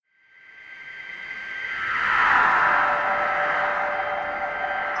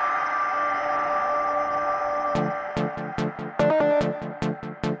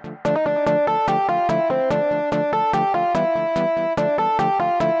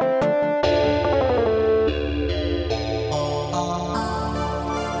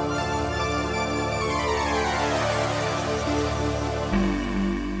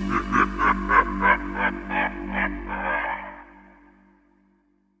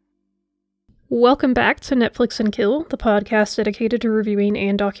Welcome back to Netflix and Kill, the podcast dedicated to reviewing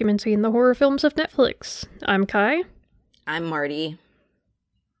and documenting the horror films of Netflix. I'm Kai. I'm Marty.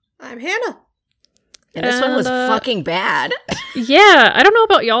 I'm Hannah. And this one was fucking bad. Yeah, I don't know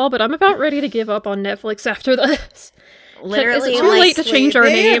about y'all, but I'm about ready to give up on Netflix after this. Literally, is it too late to change our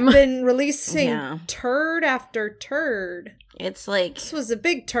name? They've been releasing turd after turd. It's like... This was a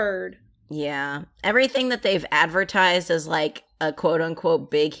big turd. Yeah. Everything that they've advertised as like a quote-unquote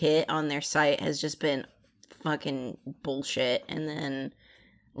big hit on their site has just been fucking bullshit. And then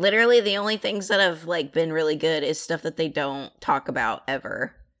literally the only things that have like been really good is stuff that they don't talk about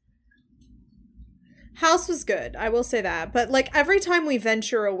ever. House was good, I will say that. But like every time we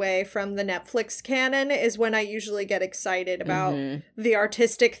venture away from the Netflix canon is when I usually get excited about the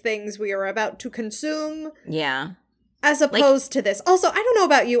artistic things we are about to consume. Yeah. As opposed to this. Also, I don't know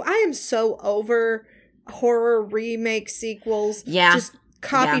about you, I am so over horror remake sequels. Yeah. Just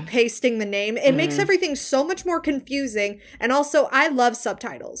copy-pasting the name. It makes everything so much more confusing. And also, I love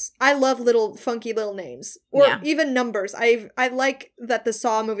subtitles. I love little funky little names. Or even numbers. I like that the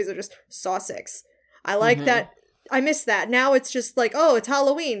Saw movies are just Saw 6. I like that. I miss that. Now it's just like, oh, it's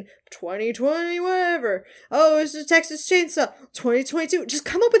Halloween, 2020, whatever. Oh, it's the Texas Chainsaw, 2022. Just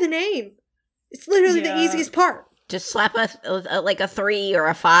come up with a name. It's literally the easiest part. Just slap a 3 or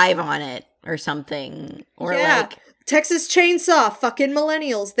a 5 on it or something. Or like Texas Chainsaw, fucking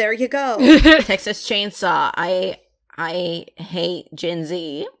millennials. There you go. Texas Chainsaw. I hate Gen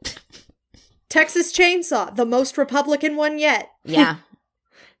Z. Texas Chainsaw, the most Republican one yet. Yeah.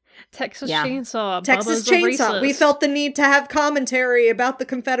 Texas Chainsaw. Texas Bubba's Chainsaw. a We racist. felt the need to have commentary about the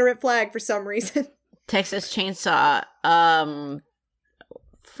Confederate flag for some reason. Texas Chainsaw.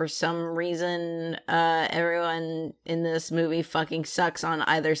 For some reason, everyone in this movie fucking sucks on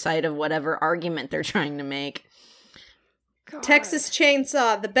either side of whatever argument they're trying to make. God. Texas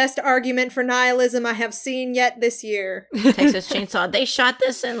Chainsaw, the best argument for nihilism I have seen yet this year. Texas Chainsaw. They shot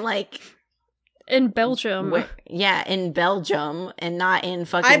this in in Belgium. In Belgium and not in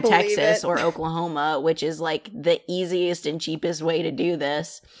fucking Texas or Oklahoma, which is like the easiest and cheapest way to do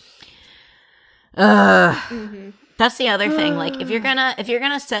this. That's the other thing. Like if you're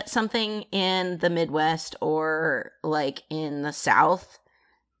gonna set something in the Midwest or like in the South,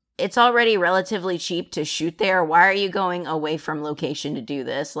 it's already relatively cheap to shoot there. Why are you going away from location to do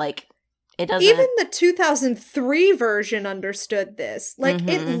this? Like it doesn't. Even the 2003 version understood this. Like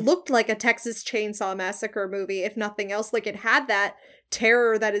it looked like a Texas Chainsaw Massacre movie, if nothing else. Like it had that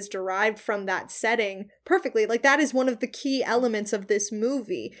terror that is derived from that setting perfectly. Like that is one of the key elements of this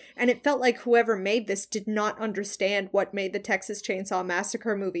movie. And it felt like whoever made this did not understand what made the Texas Chainsaw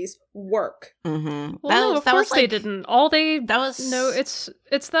Massacre movies work. Well, no, of course they didn't. It's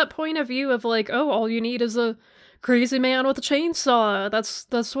that point of view of like, oh, all you need is a crazy man with a chainsaw.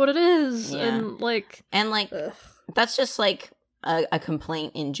 That's what it is. Yeah. And that's just like a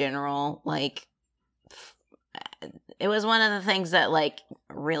complaint in general. Like it was one of the things that like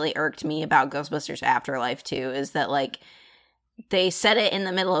really irked me about Ghostbusters Afterlife too, is that like they set it in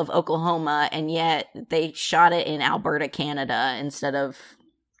the middle of Oklahoma and yet they shot it in Alberta, Canada instead of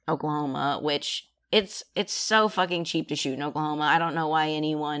Oklahoma, which it's so fucking cheap to shoot in Oklahoma. I don't know why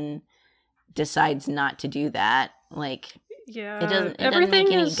anyone decides not to do that. Like it doesn't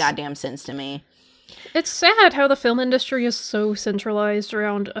make any goddamn sense to me. It's sad how the film industry is so centralized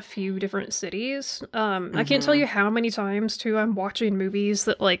around a few different cities. I can't tell you how many times, too, I'm watching movies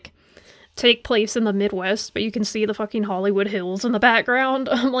that, like, take place in the Midwest, but you can see the fucking Hollywood Hills in the background.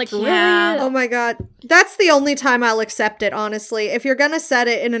 I'm like, really? Oh my god. That's the only time I'll accept it, honestly. If you're gonna set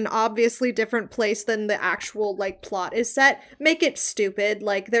it in an obviously different place than the actual, like, plot is set, make it stupid.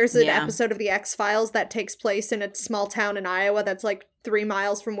 Like, there's an episode of The X-Files that takes place in a small town in Iowa that's, like, 3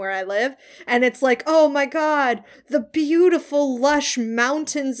 miles from where I live, and it's like, oh my god, the beautiful lush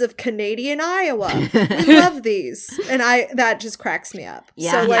mountains of Canadian Iowa. We love these. And that just cracks me up.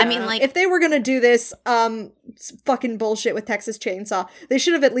 Yeah, so, like, I mean, like, if they were gonna do this fucking bullshit with Texas Chainsaw, they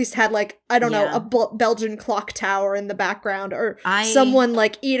should have at least had, like, I don't know, a Belgian clock tower in the background, or someone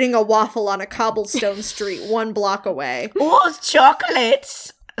like eating a waffle on a cobblestone street 1 block away. Oh,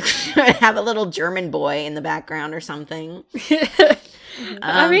 chocolates. Have a little German boy in the background or something.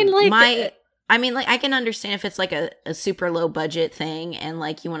 I can understand if it's like a super low budget thing and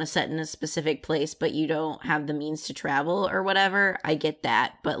like you want to set in a specific place but you don't have the means to travel or whatever. I get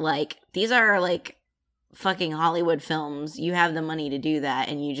that. But like these are like fucking Hollywood films. You have the money to do that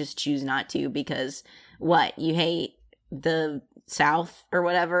and you just choose not to because what? You hate the South or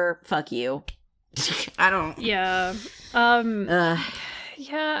whatever? Fuck you. I don't. Yeah.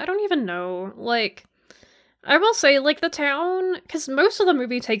 Yeah, I don't even know. Like, I will say, like, the town, because most of the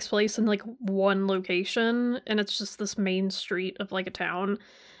movie takes place in, like, one location, and it's just this main street of, like, a town.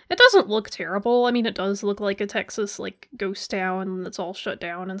 It doesn't look terrible. I mean, it does look like a Texas, like, ghost town that's all shut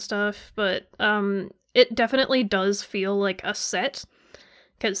down and stuff, but, it definitely does feel like a set,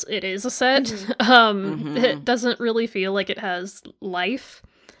 because it is a set. It doesn't really feel like it has life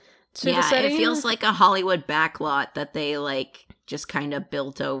to the setting. It feels like a Hollywood backlot that they, like, just kind of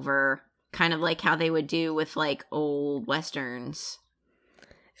built over. Kind of like how they would do with, like, old westerns.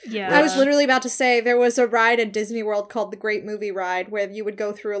 Yeah. I was literally about to say, there was a ride at Disney World called the Great Movie Ride, where you would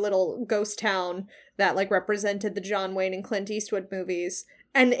go through a little ghost town that, like, represented the John Wayne and Clint Eastwood movies.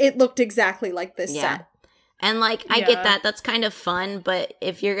 And it looked exactly like this set. And, like, I get that. That's kind of fun. But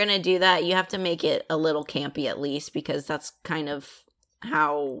if you're going to do that, you have to make it a little campy at least. Because that's kind of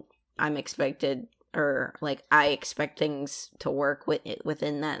how I'm expected. Or, like, I expect things to work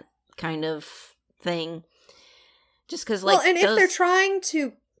within that kind of thing. Just because, like, and if they're trying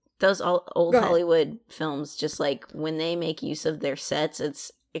to... Those old Hollywood films, just, like, when they make use of their sets, it's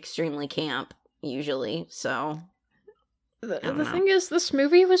extremely camp, usually. So... The thing is, this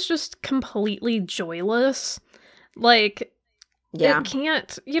movie was just completely joyless. Like, it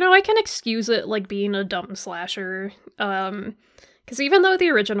can't... You know, I can excuse it, like, being a dumb slasher. Because even though the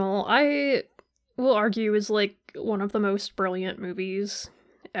original, I will argue, is, like, one of the most brilliant movies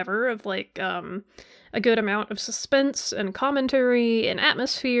ever, of, like, a good amount of suspense and commentary and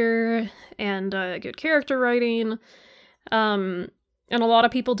atmosphere and good character writing. And a lot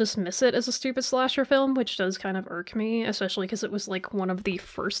of people dismiss it as a stupid slasher film, which does kind of irk me, especially because it was, like, one of the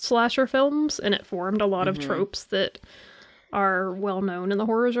first slasher films, and it formed a lot of tropes that are well known in the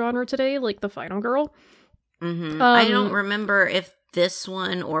horror genre today, like the Final Girl. I don't remember if this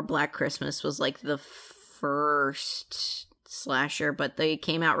one or Black Christmas was, like, the first slasher, but they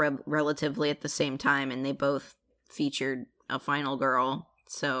came out relatively at the same time, and they both featured a final girl.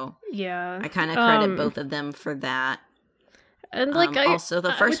 So yeah, I kind of credit both of them for that. And like, also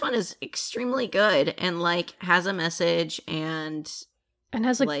the first one is extremely good and like has a message and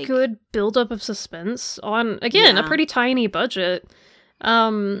has a like, good buildup of suspense on again a pretty tiny budget.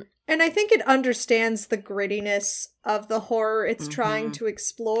 And I think it understands the grittiness of the horror it's trying to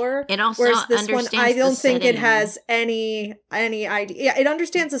explore. It also whereas this one, I don't think setting. it has any idea. Yeah, it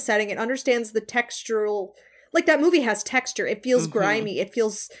understands the setting. It understands the textural. Like that movie has texture. It feels grimy. It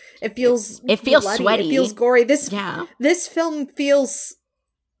feels bloody. Sweaty. It feels gory. This film feels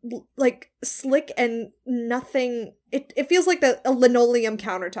like slick and nothing. It feels like a linoleum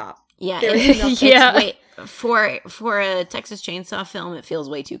countertop. Yeah, yeah. For a Texas Chainsaw film, it feels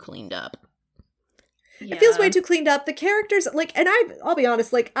way too cleaned up. Yeah. It feels way too cleaned up. The characters, like, and I'll be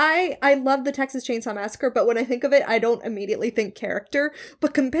honest, like, I love the Texas Chainsaw Massacre, but when I think of it, I don't immediately think character.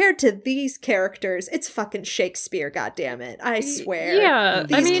 But compared to these characters, it's fucking Shakespeare, goddammit. I swear. Yeah.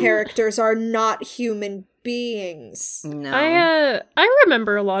 These characters are not human beings. No. I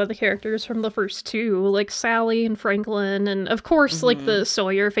remember a lot of the characters from the first two, like Sally and Franklin, and of course, like, the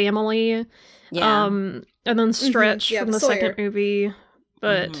Sawyer family. Yeah. And then Stretch from the Sawyer. second movie.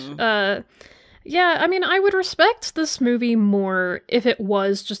 But, yeah, I mean, I would respect this movie more if it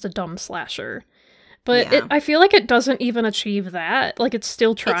was just a dumb slasher. But I feel like it doesn't even achieve that. Like, it's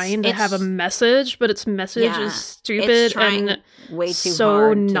still trying to have a message, but its message is stupid and way too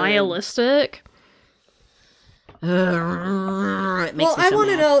so nihilistic. It makes I want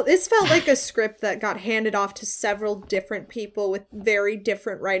to know, this felt like a script that got handed off to several different people with very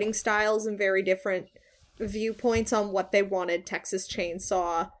different writing styles and very different viewpoints on what they wanted Texas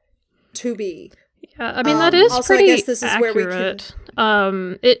Chainsaw to be. Yeah, I mean, that is also, pretty I guess this is accurate. where we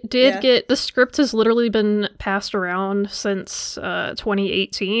can... It did get... The script has literally been passed around since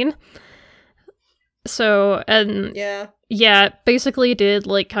 2018. So, and... Yeah, basically did,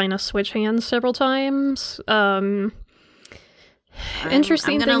 like, kind of switch hands several times.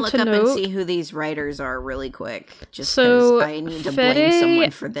 Interesting thing to note... I'm gonna look up and see who these writers are really quick. Just because I need to blame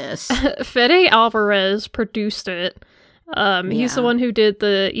someone for this. Fede Alvarez produced it. He's the one who did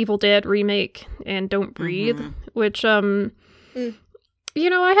the Evil Dead remake and Don't Breathe, which, you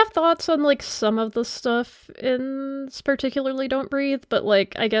know, I have thoughts on, like, some of the stuff in particularly Don't Breathe, but,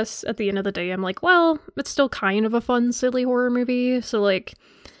 like, I guess at the end of the day, I'm like, well, it's still kind of a fun, silly horror movie, so, like,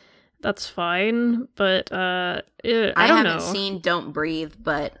 that's fine, but, I haven't seen Don't Breathe,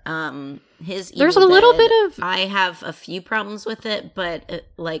 but, his Evil There's a little Dead, bit of... I have a few problems with it, but,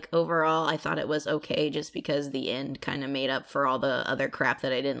 like, overall, I thought it was okay just because the end kind of made up for all the other crap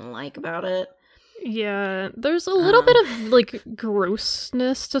that I didn't like about it. Yeah, there's a little bit of, like,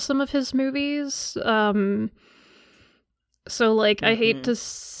 grossness to some of his movies. So, like, I hate to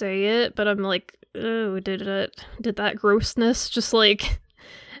say it, but I'm, like, oh, did that grossness just like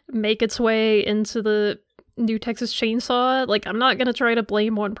make its way into the new Texas Chainsaw? Like, I'm not gonna try to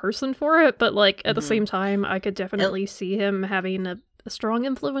blame one person for it, but like at the same time, I could definitely see him having a strong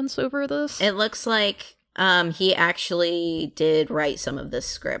influence over this. It looks like he actually did write some of this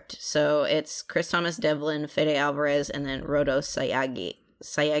script. So it's Chris Thomas Devlin, Fede Alvarez, and then Rodo Sayagues.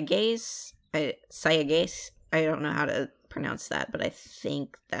 I don't know how to pronounce that, but I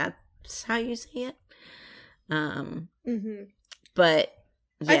think that's how you say it. But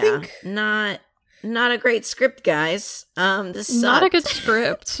yeah, I think not a great script, guys. This sucked. Not a good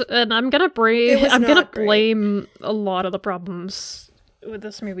script, and I'm gonna blame a lot of the problems with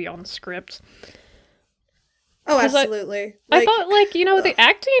this movie on script. Oh, absolutely. I thought, like, you know, the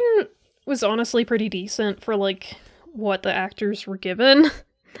acting was honestly pretty decent for like what the actors were given.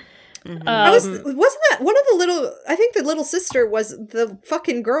 Wasn't that one of the little? I think the little sister was the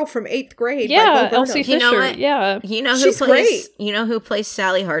fucking girl from 8th grade. Yeah, Elsie Fisher. You know what? Yeah, you know she's great. You know who plays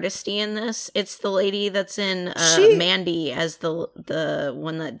Sally Hardesty in this? It's the lady that's in Mandy as the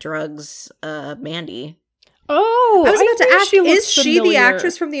one that drugs Mandy. Oh, I was about to ask, is she the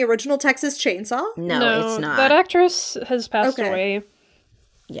actress from the original Texas Chainsaw? No, it's not. That actress has passed away.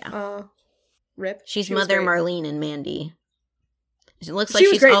 Yeah. Rip. She's Mother Marlene in Mandy. It looks like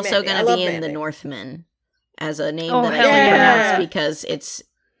she's also going to be in The Northman as a name that I can't pronounce because it's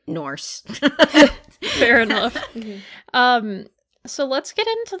Norse. Fair enough. So let's get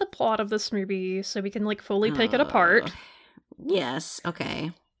into the plot of this movie so we can like fully pick it apart. Yes,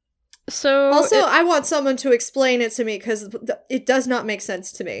 okay. So also, I want someone to explain it to me because it does not make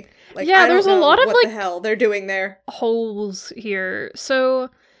sense to me. Like, yeah, there's a lot of what like the hell they're doing there. Holes here. So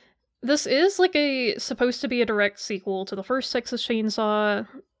this is like supposed to be a direct sequel to the first Texas Chainsaw,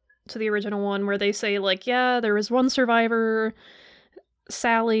 to the original one, where they say like, yeah, there was one survivor,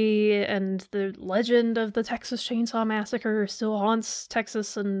 Sally, and the legend of the Texas Chainsaw Massacre still haunts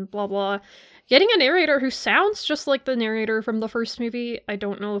Texas and blah blah. Getting a narrator who sounds just like the narrator from the first movie. I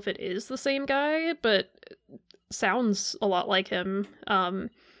don't know if it is the same guy, but sounds a lot like him.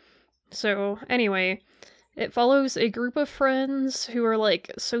 So anyway, it follows a group of friends who are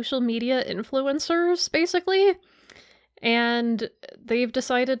like social media influencers, basically. And they've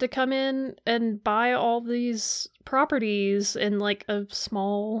decided to come in and buy all these properties in like a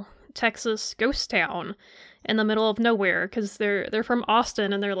small Texas ghost town in the middle of nowhere, because they're from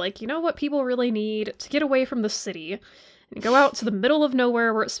Austin, and they're like, you know what people really need to get away from the city and go out to the middle of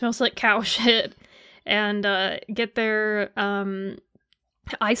nowhere where it smells like cow shit and get their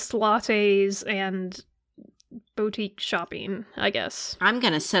iced lattes and boutique shopping, I guess. I'm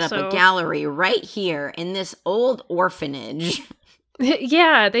gonna set up a gallery right here in this old orphanage.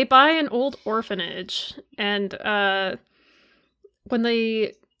 Yeah, they buy an old orphanage, and when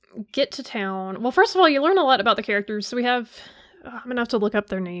they get to town, well, first of all, you learn a lot about the characters. So we have, I'm gonna have to look up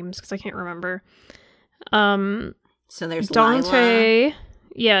their names because I can't remember. So there's Dante. Lila.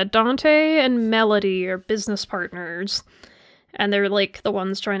 Yeah, Dante and Melody are business partners, and they're like the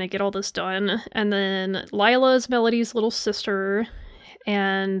ones trying to get all this done. And then Lila is Melody's little sister,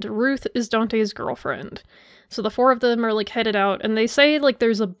 and Ruth is Dante's girlfriend. So the four of them are like headed out, and they say like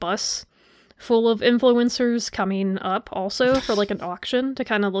there's a bus full of influencers coming up also for like an auction to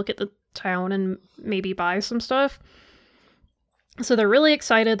kind of look at the town and maybe buy some stuff. So they're really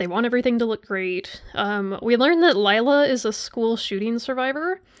excited. They want everything to look great. We learned that Lila is a school shooting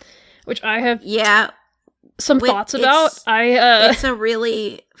survivor, which I have some thoughts about. It's a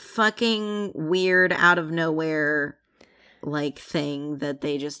really fucking weird out of nowhere like thing that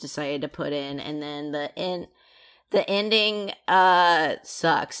they just decided to put in, and then the ending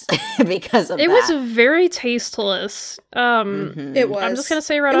sucks because of that. It was very tasteless. It was. I'm just gonna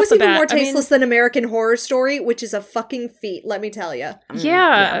say right off the bat. It was even more tasteless than American Horror Story, which is a fucking feat, let me tell you.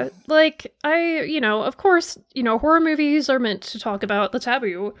 Yeah, like, of course, horror movies are meant to talk about the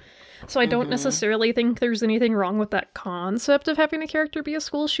taboo, so I don't necessarily think there's anything wrong with that concept of having a character be a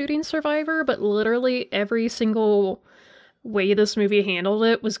school shooting survivor, but literally every single way this movie handled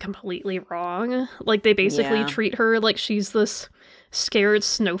it was completely wrong. Like, they basically treat her like she's this scared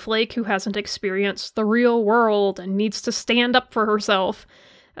snowflake who hasn't experienced the real world and needs to stand up for herself.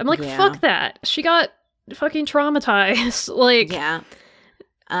 I'm like, fuck that. She got fucking traumatized. Like,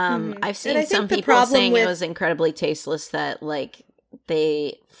 I've seen some people saying it was incredibly tasteless that, like,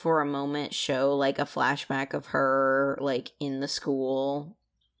 they, for a moment, show, like, a flashback of her, like, in the school.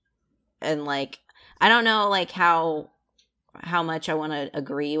 And, like, I don't know, like, how much I want to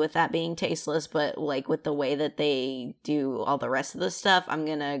agree with that being tasteless, but like with the way that they do all the rest of the stuff, I'm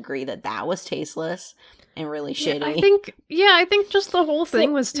gonna agree that was tasteless. and really shitty. I think just the whole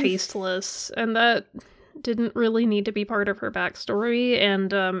thing was tasteless, and that didn't really need to be part of her backstory,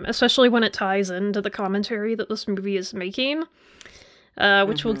 and especially when it ties into the commentary that this movie is making,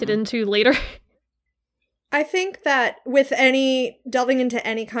 which we'll get into later. I think that with delving into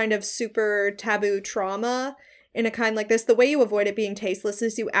any kind of super taboo trauma in a kind like this, the way you avoid it being tasteless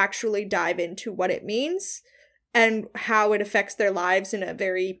is you actually dive into what it means and how it affects their lives in a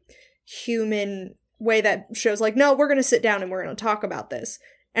very human way that shows like, no, we're going to sit down and we're going to talk about this.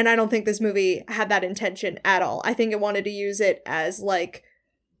 And I don't think this movie had that intention at all. I think it wanted to use it as, like,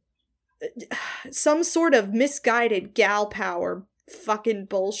 some sort of misguided gal power fucking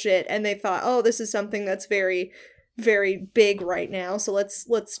bullshit. And they thought, oh, this is something that's very, very big right now. So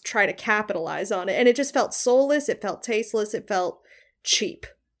let's try to capitalize on it. And it just felt soulless. It felt tasteless. It felt cheap.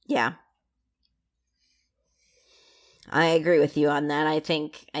 Yeah. I agree with you on that. I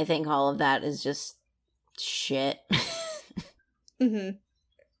think all of that is just shit. Mm-hmm.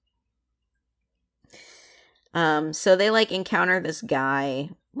 So they, like, encounter this guy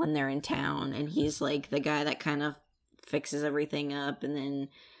when they're in town, and he's, like, the guy that kind of fixes everything up, and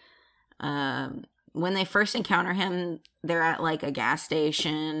then, when they first encounter him, they're at, like, a gas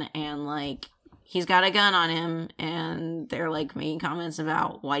station, and, like, he's got a gun on him, and they're, like, making comments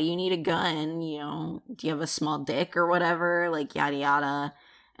about, why do you need a gun, you know, do you have a small dick or whatever, like, yada yada,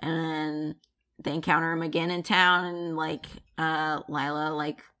 and then they encounter him again in town, and, like, Lila,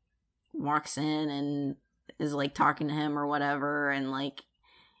 like, walks in, and is, like, talking to him or whatever, and, like,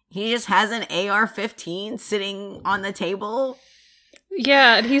 he just has an AR-15 sitting on the table.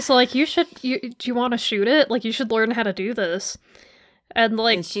 Yeah, and he's like, do you want to shoot it? Like, you should learn how to do this. And,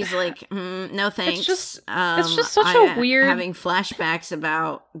 like... And she's like, no thanks. It's just such a weird... having flashbacks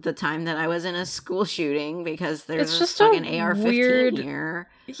about the time that I was in a school shooting, because there's just fucking AR-15 here.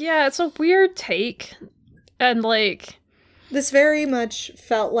 Yeah, it's a weird take. And, like... This very much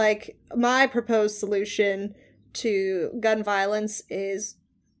felt like my proposed solution to gun violence is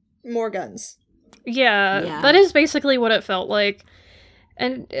more guns. Yeah, that is basically what it felt like.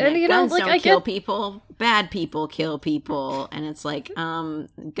 And you know, guns like, don't kill people, bad people kill people, and it's like,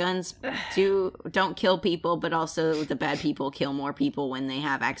 guns don't kill people, but also the bad people kill more people when they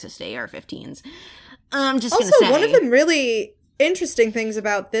have access to AR-15s. I'm just gonna say, one of the really interesting things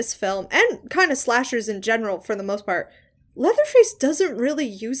about this film, and kind of slashers in general for the most part, Leatherface doesn't really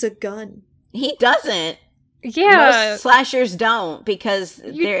use a gun. He doesn't. Yeah. Most slashers don't, because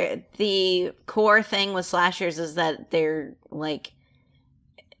the core thing with slashers is that they're, like,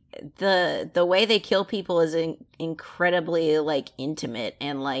 the way they kill people is incredibly, like, intimate,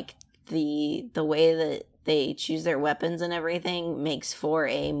 and, like, the way that they choose their weapons and everything makes for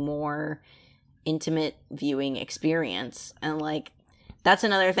a more intimate viewing experience. And, like, that's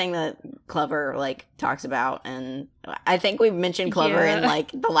another thing that Clover, like, talks about, and I think we've mentioned Clover in,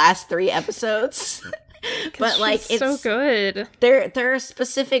 like, the last 3 episodes. But, like, it's so good. There are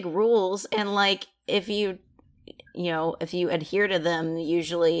specific rules, and, like, if you adhere to them,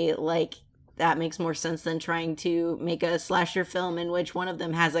 usually, like, that makes more sense than trying to make a slasher film in which one of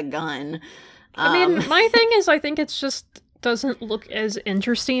them has a gun. I mean, my thing is, I think it's just doesn't look as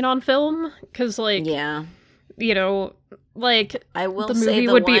interesting on film, because, like, yeah, you know, like, I will the say movie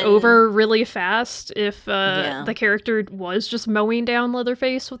would be over really fast if the character was just mowing down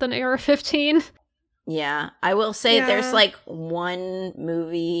Leatherface with an AR-15. Yeah, I will say there's, like, one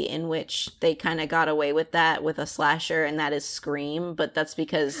movie in which they kind of got away with that with a slasher, and that is Scream, but that's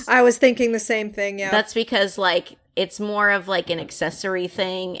because... I was thinking the same thing, yeah. That's because, like, it's more of, like, an accessory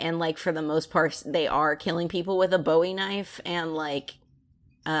thing, and, like, for the most part, they are killing people with a Bowie knife, and, like,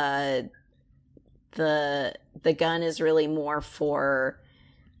 the gun is really more for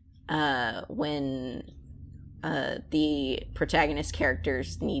when... the protagonist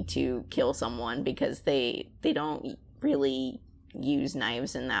characters need to kill someone, because they don't really use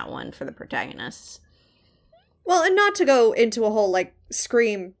knives in that one for the protagonists. Well, and not to go into a whole, like,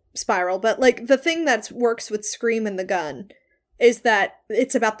 Scream spiral, but, like, the thing that works with Scream and the gun is that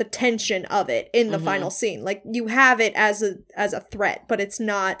it's about the tension of it in the final scene. Like, you have it as a threat, but it's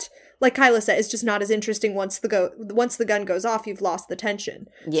not... Like Kyla said, it's just not as interesting once the gun goes off, you've lost the tension.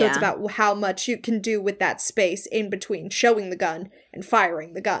 Yeah. So it's about how much you can do with that space in between showing the gun and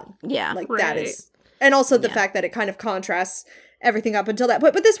firing the gun. Yeah. Like, that is... And also the fact that it kind of contrasts everything up until that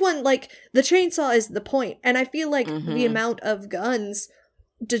point. But this one, like, the chainsaw is the point. And I feel like the amount of guns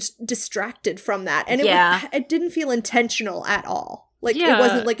distracted from that. And it didn't feel intentional at all. Like, it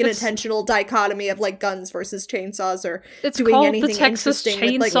wasn't, like, an intentional dichotomy of, like, guns versus chainsaws or doing anything interesting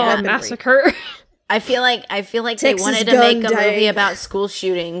with, like, Chainsaw Massacre. I feel like Texas they wanted to make a gun movie day. about school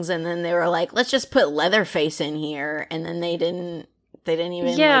shootings, and then they were like, let's just put Leatherface in here, and then they didn't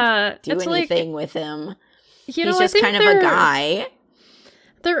even like, do anything with him. You He's know, just kind of a guy.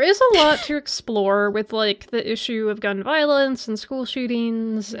 There is a lot to explore with, like, the issue of gun violence and school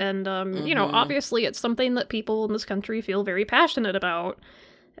shootings, and, you know, obviously it's something that people in this country feel very passionate about,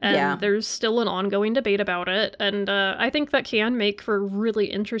 and there's still an ongoing debate about it, and I think that can make for a really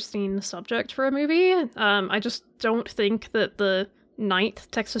interesting subject for a movie. I just don't think that the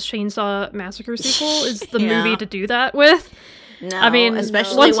 9th Texas Chainsaw Massacre sequel is the movie to do that with. No, I mean,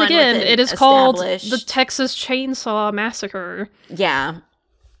 especially once one again, with it is called the Texas Chainsaw Massacre. Yeah.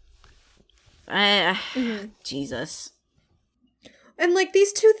 Jesus. And like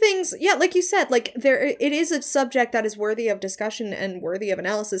these two things, yeah, like you said, like it is a subject that is worthy of discussion and worthy of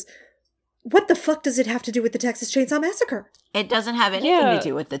analysis. What the fuck does it have to do with the Texas Chainsaw Massacre? It doesn't have anything to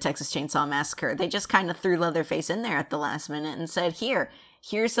do with the Texas Chainsaw Massacre. They just kind of threw Leatherface in there at the last minute and said,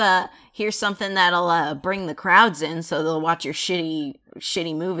 here's something that'll bring the crowds in so they'll watch your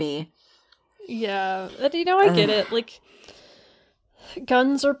shitty movie. Yeah, and you know, I get it. Like,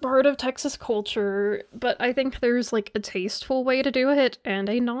 guns are part of Texas culture, but I think there's, like, a tasteful way to do it and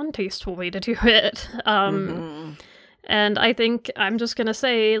a non-tasteful way to do it. And I think I'm just gonna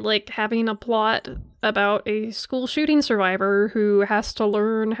say, like, having a plot about a school shooting survivor who has to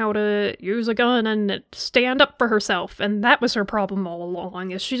learn how to use a gun and stand up for herself, and that was her problem all along,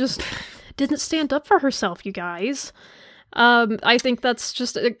 is she just didn't stand up for herself, you guys. I think that's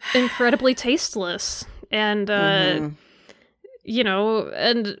just incredibly tasteless, and, you know,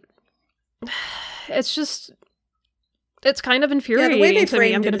 and it's just, it's kind of infuriating to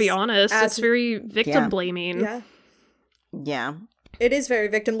me, I'm gonna be honest. It's very victim-blaming. Yeah. It is very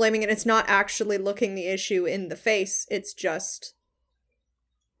victim blaming, and it's not actually looking the issue in the face. It's just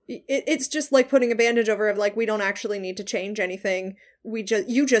like putting a bandage over of like, we don't actually need to change anything.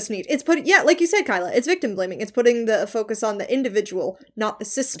 You just need, like you said, Kyla, it's victim blaming. It's putting the focus on the individual, not the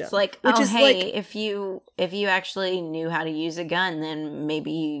system. It's like, if you actually knew how to use a gun, then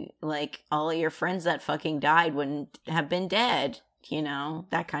maybe like all of your friends that fucking died wouldn't have been dead. You know,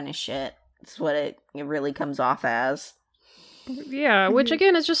 that kind of shit. It's what it really comes off as. Yeah, which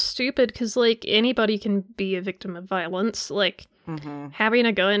again is just stupid because, like, anybody can be a victim of violence. Like, having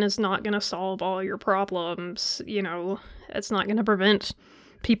a gun is not going to solve all your problems, you know? It's not going to prevent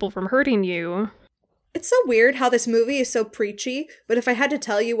people from hurting you. It's so weird how this movie is so preachy, but if I had to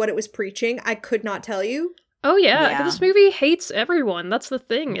tell you what it was preaching, I could not tell you. Oh, yeah. This movie hates everyone. That's the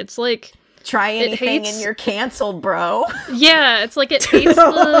thing. It's like... Try anything and you're canceled, bro. Yeah, it's like it hates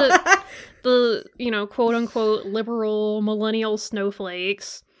the, you know, quote-unquote liberal millennial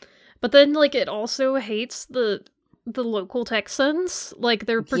snowflakes. But then, like, it also hates the local Texans. Like,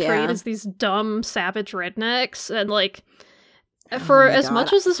 they're portrayed as these dumb, savage rednecks. And, like, for as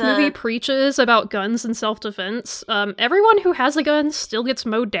much as this movie preaches about guns and self-defense, everyone who has a gun still gets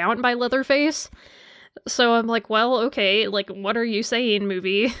mowed down by Leatherface. So I'm like, well, okay, like, what are you saying,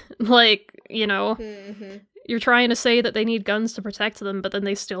 movie? Like, you know... You're trying to say that they need guns to protect them, but then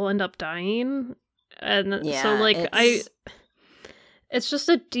they still end up dying. And so, like, it's just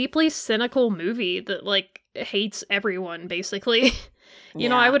a deeply cynical movie that, like, hates everyone, basically. You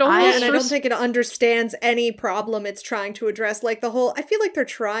know, I would almost... And I don't think it understands any problem it's trying to address. Like, the whole... I feel like they're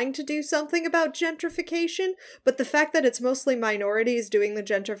trying to do something about gentrification, but the fact that it's mostly minorities doing the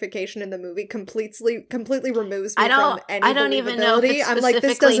gentrification in the movie completely removes me from any I don't even know if it's I'm like,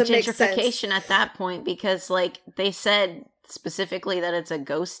 this doesn't make gentrification sense. at that point, because, like, they said specifically that it's a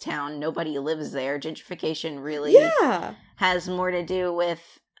ghost town. Nobody lives there. Gentrification really has more to do with...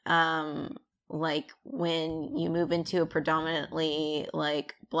 like when you move into a predominantly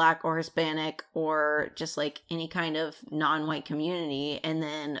like Black or Hispanic or just like any kind of non-white community, and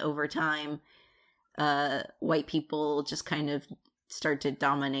then over time white people just kind of start to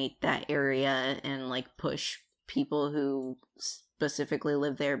dominate that area and like push people who specifically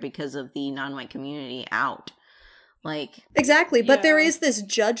live there because of the non-white community out. Like, exactly, but there is this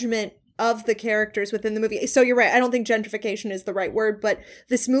judgment of the characters within the movie. So you're right, I don't think gentrification is the right word, but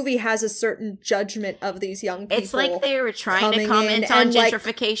this movie has a certain judgment of these young people. It's like they were trying to comment on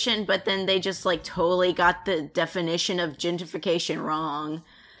gentrification, like, but then they just like totally got the definition of gentrification wrong.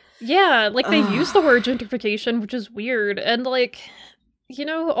 Yeah, like they use the word gentrification, which is weird. And like, you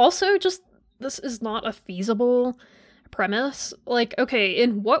know, also just this is not a feasible premise. Like, okay,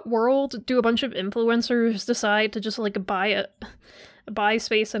 in what world do a bunch of influencers decide to just like buy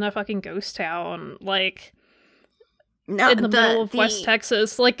space in a fucking ghost town? Like, in the middle of West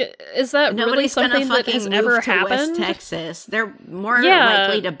Texas. Like, is that really something that has ever happened? West Texas. They're more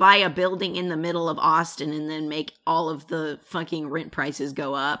likely to buy a building in the middle of Austin and then make all of the fucking rent prices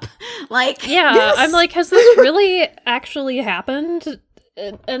go up. Like, yes. I'm like, has this really actually happened?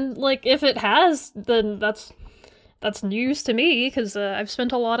 And like, if it has, then that's news to me, because I've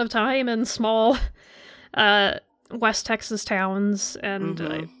spent a lot of time in small West Texas towns,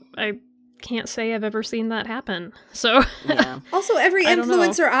 and I can't say I've ever seen that happen. So also, every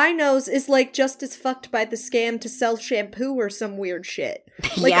influencer I knows is like just as fucked by the scam to sell shampoo or some weird shit.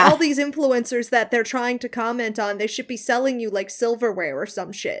 Like all these influencers that they're trying to comment on, they should be selling you like silverware or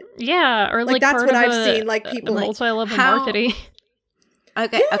some shit. Yeah, or like that's what I've seen. Like people multi-level marketing.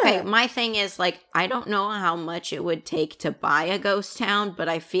 Okay, my thing is, like, I don't know how much it would take to buy a ghost town, but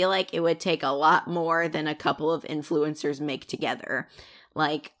I feel like it would take a lot more than a couple of influencers make together.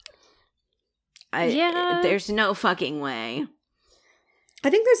 Like, there's no fucking way. I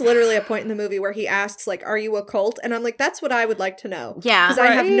think there's literally a point in the movie where he asks, like, are you a cult? And I'm like, that's what I would like to know. Yeah. Because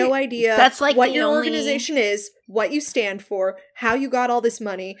I have no idea like what your organization is, what you stand for, how you got all this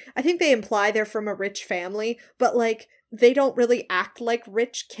money. I think they imply they're from a rich family, but, like, they don't really act like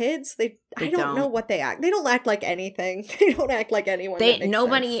rich kids. I don't know what they act. They don't act like anything. They don't act like anyone.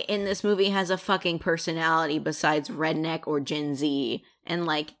 Nobody in this movie has a fucking personality besides redneck or Gen Z. And,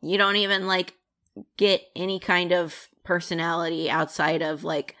 like, you don't even, like, get any kind of personality outside of,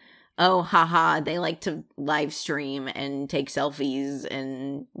 like, oh, haha, they like to live stream and take selfies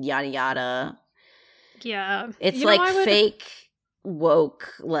and yada yada. Yeah. It's fake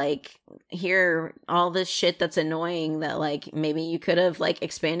woke, like, here, all this shit that's annoying that, like, maybe you could have, like,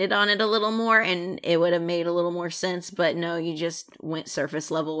 expanded on it a little more and it would have made a little more sense, but no, you just went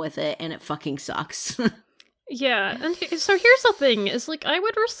surface level with it and it fucking sucks. Yeah, and so here's the thing, is, like, I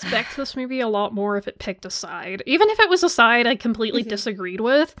would respect this movie a lot more if it picked a side. Even if it was a side I completely disagreed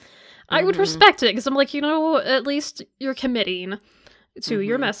with, I would respect it, because I'm like, at least you're committing to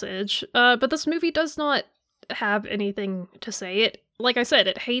your message. But this movie does not have anything to say. It, like I said,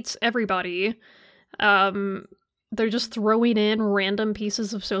 it hates everybody. They're just throwing in random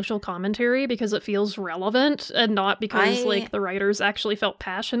pieces of social commentary because it feels relevant, and not because, like, the writers actually felt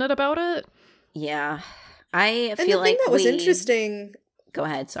passionate about it. Yeah. I feel like the thing that was interesting. Go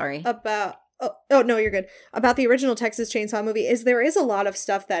ahead, sorry. About oh no, you're good. About the original Texas Chainsaw movie is there is a lot of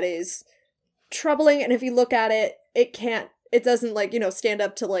stuff that is troubling, and if you look at it, it doesn't, like, stand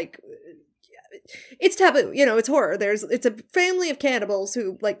up to, like, it's taboo, it's horror. It's a family of cannibals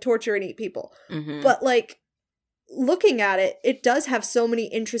who, like, torture and eat people. But, like, looking at it, it does have so many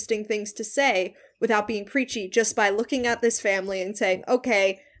interesting things to say without being preachy, just by looking at this family and saying,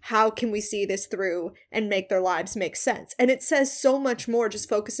 okay, how can we see this through and make their lives make sense? And it says so much more just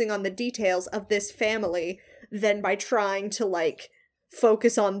focusing on the details of this family than by trying to, like,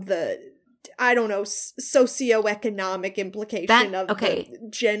 focus on the, I don't know, socioeconomic implication of the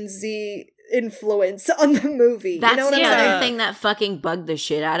Gen Z influence on the movie. That's the other thing that fucking bugged the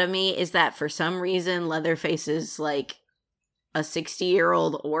shit out of me, is that for some reason Leatherface is, like, a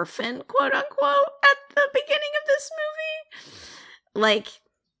 60-year-old orphan, quote unquote, at the beginning of this movie. Like,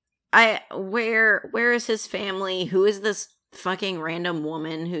 where is his family? Who is this fucking random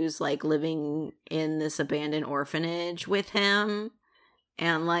woman who's, like, living in this abandoned orphanage with him?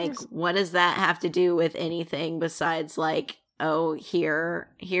 And, like, what does that have to do with anything besides, like, oh,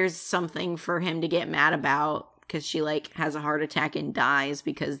 here's something for him to get mad about because she, like, has a heart attack and dies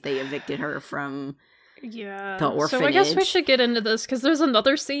because they evicted her from the orphanage. So I guess we should get into this, because there's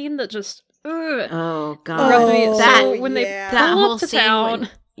another scene that just oh god, they pull up to town.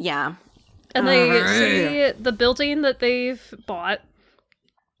 Yeah. And they see the building that they've bought,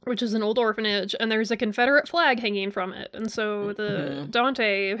 which is an old orphanage, and there's a Confederate flag hanging from it. And so the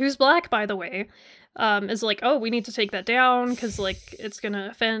Dante, who's black, by the way, is like, oh, we need to take that down because, like, it's gonna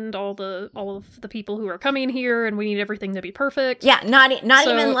offend all of the people who are coming here, and we need everything to be perfect. Yeah, not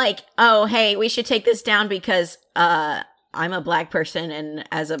even like, oh, hey, we should take this down because I'm a black person, and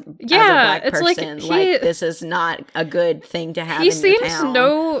as a black person, like, this is not a good thing to have. He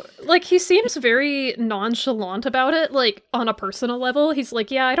seems very nonchalant about it, like, on a personal level. He's like,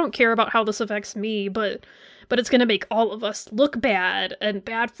 yeah, I don't care about how this affects me, but it's gonna make all of us look bad and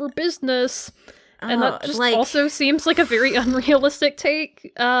bad for business. And that just also seems like a very unrealistic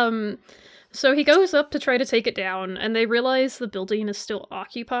take. So he goes up to try to take it down, and they realize the building is still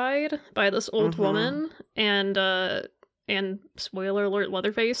occupied by this old woman, and spoiler alert,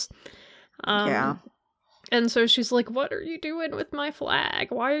 Leatherface. And so she's like, what are you doing with my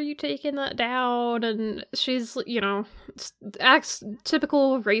flag? Why are you taking that down? And she's, acts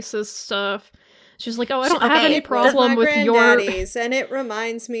typical racist stuff. She's like, oh, I don't have any problem with your... and it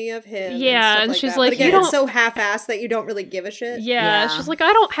reminds me of him. Yeah, and she's like, but again, you don't... it's so half-assed that you don't really give a shit. Yeah, she's like,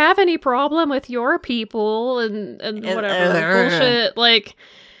 I don't have any problem with your people, and whatever, bullshit. Like,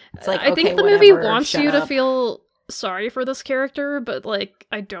 it's like, I think the movie wants you to feel sorry for this character, but, like,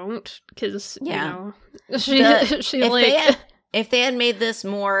 I don't, because, you know, if they had made this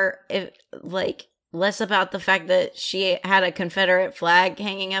more, less about the fact that she had a Confederate flag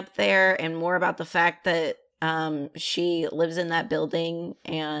hanging up there and more about the fact that she lives in that building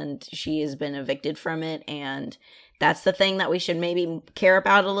and she has been evicted from it, and that's the thing that we should maybe care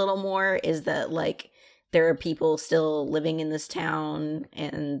about a little more, is that, like, there are people still living in this town,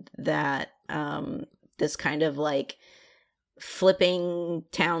 and that this kind of, like, flipping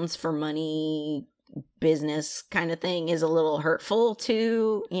towns for money business kind of thing is a little hurtful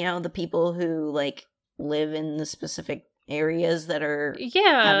to, you know, the people who, like, live in the specific areas that are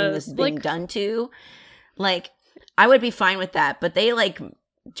having this being done to. Like, I would be fine with that, but they, like,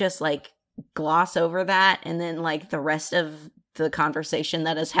 just, like, gloss over that, and then, like, the rest of the conversation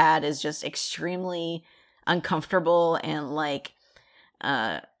that is had is just extremely uncomfortable, and, like,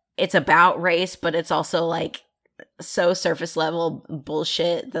 it's about race, but it's also, like, so surface level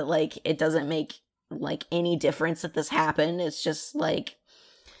bullshit that, like, it doesn't make, like, any difference that this happened. It's just, like...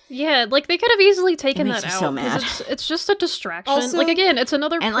 Yeah, like, they could have easily taken that out. So mad. It's just a distraction. Also, like, again, it's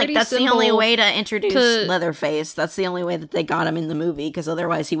another and, like, that's the only way to introduce Leatherface. That's the only way that they got him in the movie, because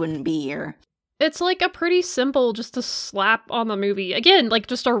otherwise he wouldn't be here. It's, like, a pretty simple just to slap on the movie. Again, like,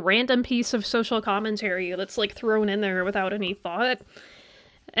 just a random piece of social commentary that's, like, thrown in there without any thought.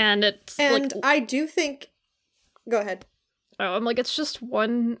 And it's, and like... I do think... Go ahead. Oh, I'm like, it's just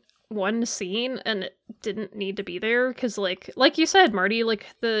one scene, and it didn't need to be there, because, like you said, Marty, like,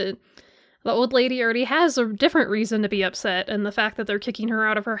 the old lady already has a different reason to be upset, and the fact that they're kicking her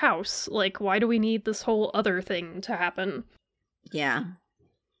out of her house. Like, why do we need this whole other thing to happen? Yeah.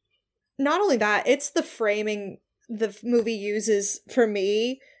 Not only that, it's the framing the movie uses for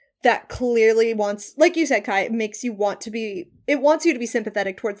me that clearly wants, like you said, Kai, it wants you to be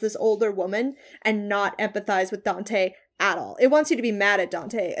sympathetic towards this older woman and not empathize with Dante at all. It wants you to be mad at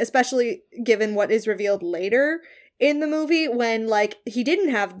Dante, especially given what is revealed later in the movie when, like, he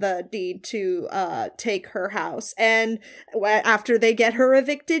didn't have the deed to take her house, and after they get her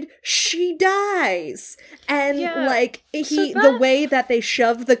evicted, she dies. And the way that they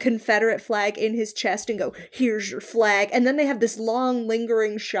shove the Confederate flag in his chest and go, here's your flag, and then they have this long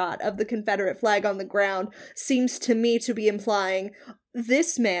lingering shot of the Confederate flag on the ground, seems to me to be implying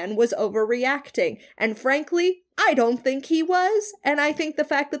this man was overreacting. And frankly, I don't think he was, and I think the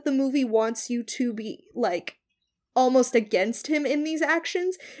fact that the movie wants you to be, like, almost against him in these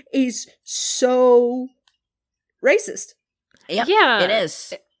actions is so racist. Yep, yeah, it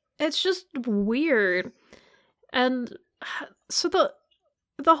is. It's just weird. And so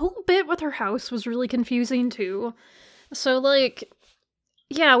the whole bit with her house was really confusing too. So, like,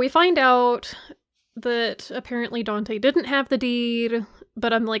 yeah, we find out that apparently Dante didn't have the deed,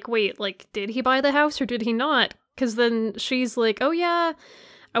 but I'm like, wait, like, did he buy the house or did he not? Because then she's like, oh yeah,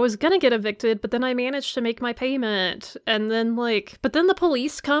 I was gonna get evicted, but then I managed to make my payment. And then, like, but then the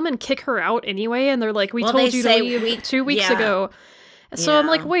police come and kick her out anyway, and they're like, we told you to leave 2 weeks ago. So I'm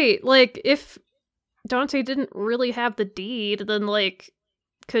like, wait, like, if Dante didn't really have the deed, then, like,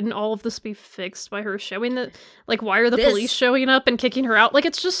 couldn't all of this be fixed by her showing that? Like, why are the police showing up and kicking her out? Like,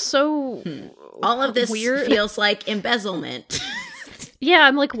 it's just so all of this weird. Feels like embezzlement. Yeah,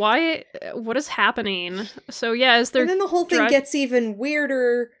 I'm like, why? What is happening? So yeah, and then the whole thing gets even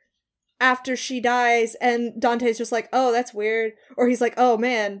weirder after she dies, and Dante's just like, oh, that's weird. Or he's like, oh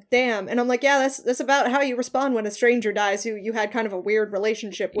man, damn. And I'm like, yeah, that's about how you respond when a stranger dies who you had kind of a weird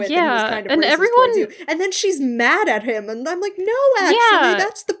relationship with, and he was kind of racist towards you. And then she's mad at him, and I'm like, no, actually,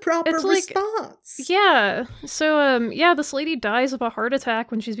 that's the proper response. Yeah. So, this lady dies of a heart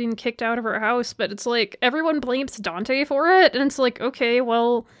attack when she's being kicked out of her house, but it's like, everyone blames Dante for it, and it's like, okay,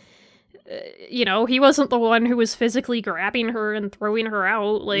 well, you know, he wasn't the one who was physically grabbing her and throwing her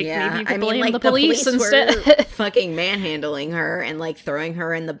out. Like, maybe you could blame the police instead. Were fucking manhandling her and, like, throwing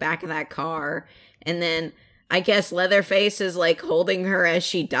her in the back of that car. And then I guess Leatherface is, like, holding her as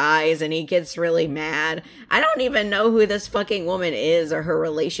she dies, and he gets really mad. I don't even know who this fucking woman is or her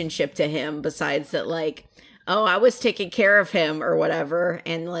relationship to him, besides that, like, oh, I was taking care of him or whatever.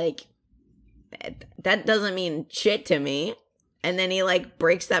 And, like, that doesn't mean shit to me. And then he, like,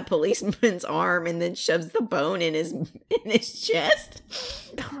 breaks that policeman's arm and then shoves the bone in his chest.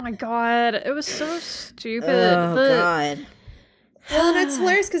 Oh my god, it was so stupid. Oh god. Well, and it's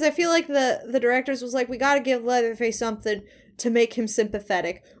hilarious because I feel like the directors was like, we gotta give Leatherface something to make him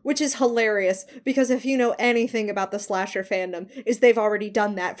sympathetic, which is hilarious because if you know anything about the slasher fandom, is they've already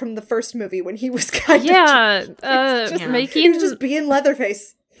done that from the first movie when he was kind of making he was just being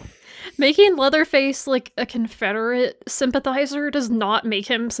Leatherface. Making Leatherface like a Confederate sympathizer does not make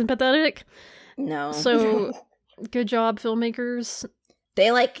him sympathetic. No. So good job, filmmakers.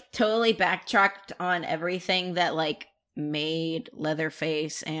 They like totally backtracked on everything that like made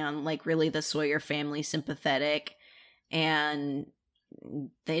Leatherface and like really the Sawyer family sympathetic, and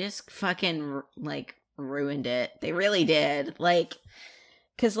they just fucking like ruined it. They really did. Like,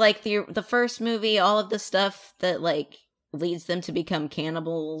 because like the first movie, all of the stuff that like leads them to become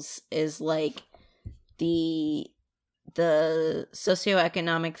cannibals is like the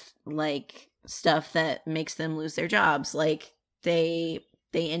socioeconomic like stuff that makes them lose their jobs. Like they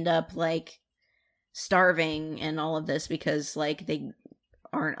end up like starving and all of this because like they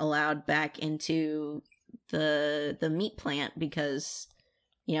aren't allowed back into the meat plant because,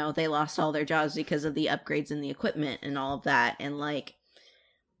 you know, they lost all their jobs because of the upgrades in the equipment and all of that. And like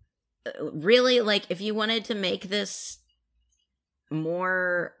really, like if you wanted to make this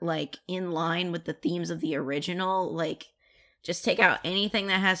more like in line with the themes of the original, like just take out anything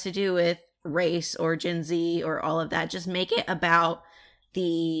that has to do with race or Gen Z or all of that. Just make it about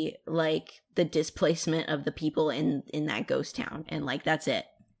the displacement of the people in that ghost town, and like that's it.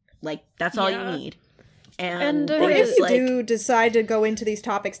 Like that's all you need. And if you do decide to go into these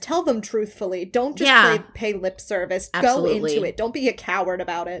topics, tell them truthfully. Don't just pay lip service. Absolutely. Go into it. Don't be a coward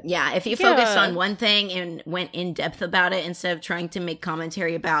about it. Yeah, if you focused on one thing and went in depth about it instead of trying to make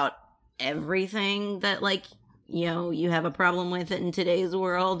commentary about everything that like, you know, you have a problem with it in today's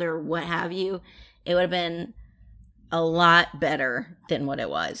world or what have you, it would have been a lot better than what it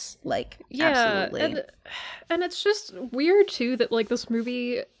was. Like, absolutely. And it's just weird too that like this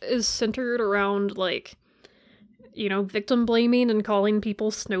movie is centered around like, you know, victim blaming and calling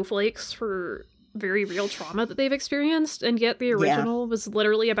people snowflakes for very real trauma that they've experienced, and yet the original was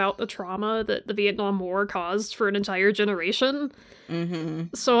literally about the trauma that the Vietnam War caused for an entire generation.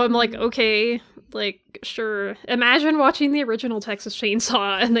 Mm-hmm. So I'm like, okay, like, sure. Imagine watching the original Texas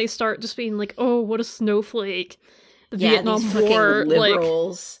Chainsaw and they start just being like, oh, what a snowflake. The Vietnam War,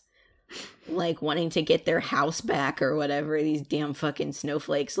 liberals, like wanting to get their house back or whatever. These damn fucking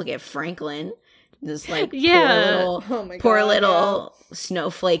snowflakes. Look at Franklin, this like poor little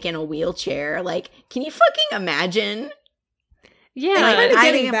snowflake in a wheelchair. Like, can you fucking imagine? Yeah, and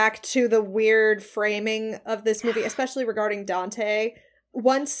getting back to the weird framing of this movie, especially regarding Dante.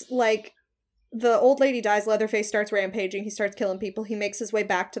 Once like the old lady dies, Leatherface starts rampaging. He starts killing people. He makes his way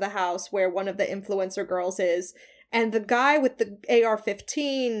back to the house where one of the influencer girls is. And the guy with the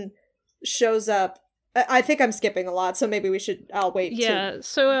AR-15 shows up. I think I'm skipping a lot, so maybe I'll wait to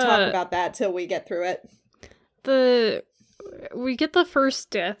talk about that till we get through it. We get the first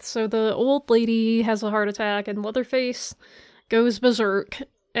death. So the old lady has a heart attack and Leatherface goes berserk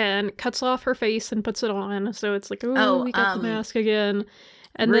and cuts off her face and puts it on. So it's like, we got the mask again.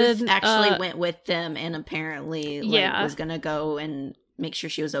 And Ruth then actually went with them and apparently was gonna go and make sure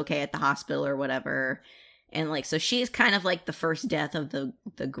she was okay at the hospital or whatever. And like, so she's kind of like the first death of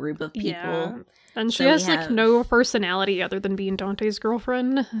the group of people. Yeah. And she has like no personality other than being Dante's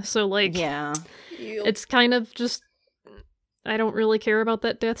girlfriend. So like, it's kind of just, I don't really care about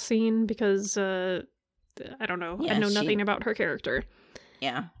that death scene because I don't know. I know nothing about her character.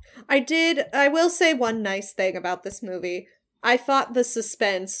 Yeah. I will say one nice thing about this movie. I thought the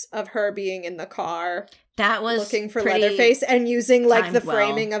suspense of her being in the car, that was looking for Leatherface and using like the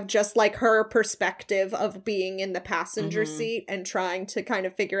framing of just like her perspective of being in the passenger seat and trying to kind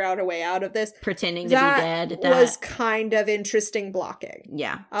of figure out a way out of this, pretending to be dead. That was kind of interesting blocking.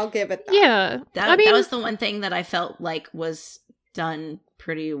 Yeah, I'll give it that. Yeah, that was the one thing that I felt like was done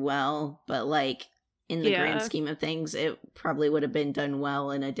pretty well, but like in the grand scheme of things, it probably would have been done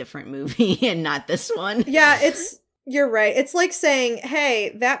well in a different movie and not this one. Yeah, you're right. It's like saying,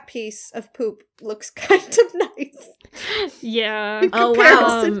 hey, that piece of poop looks kind of nice. Yeah. In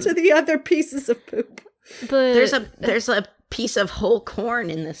comparison to the other pieces of poop. There's a piece of whole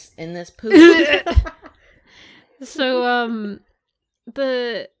corn in this poop. So,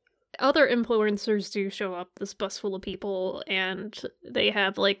 the other influencers do show up, this bus full of people, and they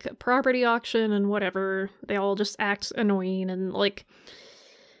have, like, a property auction and whatever. They all just act annoying and, like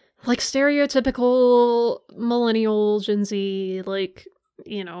stereotypical millennial Gen Z, like,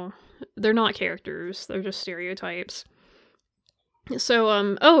 you know, they're not characters, they're just stereotypes.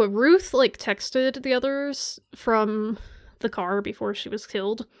 So, Ruth, like, texted the others from the car before she was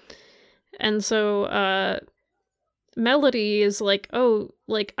killed. And so, Melody is like, oh,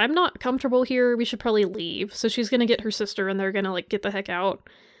 like, I'm not comfortable here, we should probably leave. So she's gonna get her sister and they're gonna, like, get the heck out.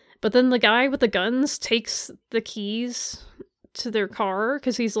 But then the guy with the guns takes the keys to their car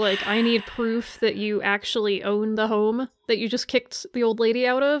because he's like, I need proof that you actually own the home that you just kicked the old lady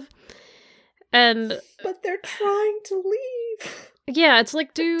out of. And but they're trying to leave. Yeah, it's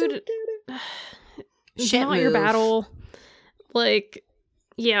like, dude, it's not your battle. Like,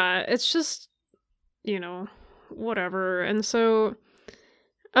 yeah, it's just, you know, whatever. And so,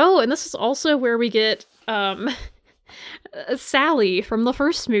 oh, and this is also where we get Sally from the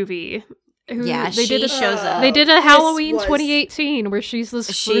first movie. Who she shows up. They did a Halloween 2018 where she's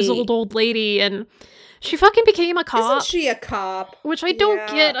this grizzled old lady, and she fucking became a cop. Isn't she a cop? Which I don't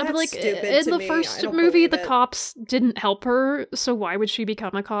get. I'm like, in the first movie, the cops didn't help her, so why would she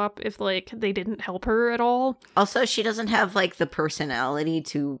become a cop if, like, they didn't help her at all? Also, she doesn't have, like, the personality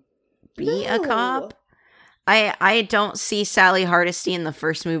to be a cop. I don't see Sally Hardesty in the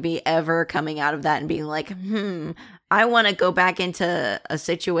first movie ever coming out of that and being like, I want to go back into a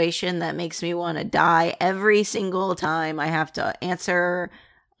situation that makes me want to die every single time I have to answer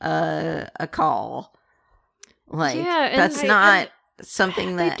a call. Like, that's not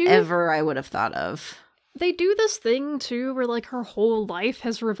something that ever I would have thought of. They do this thing, too, where, like, her whole life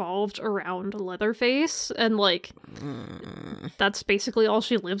has revolved around Leatherface, and, like, that's basically all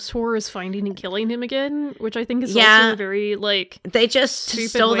she lives for is finding and killing him again, which I think is also very, like, they just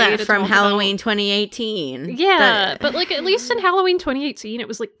stole that from Halloween 2018. Yeah, but, like, at least in Halloween 2018, it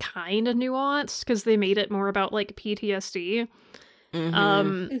was, like, kind of nuanced, because they made it more about, like, PTSD.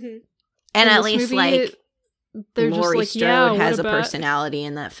 And at least, movie, like... They're Laurie just like, Strode has a personality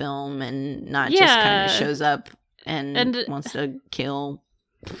in that film and not just kind of shows up and wants to kill.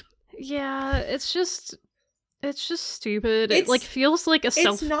 Yeah, it's just stupid. It like feels like a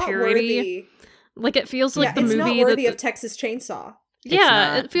self-parody. Like it feels like the movie not worthy of Texas Chainsaw.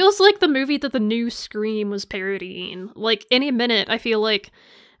 Yeah, it feels like the movie that the new Scream was parodying. Like any minute I feel like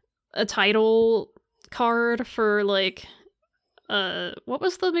a title card for like what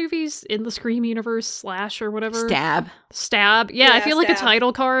was the movies in the Scream universe, Slash or whatever? Stab. Yeah, I feel like a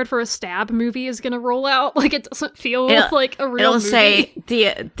title card for a Stab movie is gonna roll out. Like it doesn't feel like a real movie. Say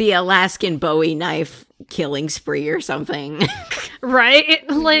the Alaskan Bowie knife killing spree or something. Right?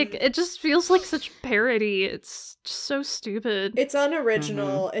 Like it just feels like such parody. It's just so stupid. It's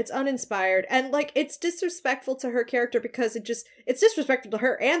unoriginal, it's uninspired, and like it's disrespectful to her character because it's disrespectful to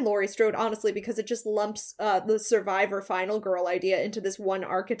her and Laurie Strode, honestly, because it just lumps the survivor final girl idea into this one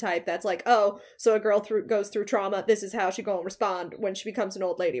archetype that's like, oh, so a girl goes through trauma, this is how she gonna respond when she becomes an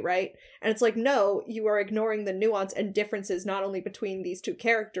old lady, right? And it's like, no, you are ignoring the nuance and differences not only between these two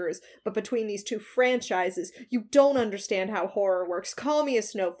characters, but between these two franchises. You don't understand how horror works. Call me a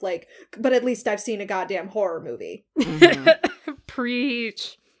snowflake, but at least I've seen a goddamn horror movie.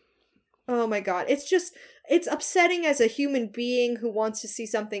 Preach. Oh my god, it's upsetting as a human being who wants to see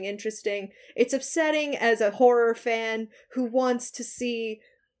something interesting. It's upsetting as a horror fan who wants to see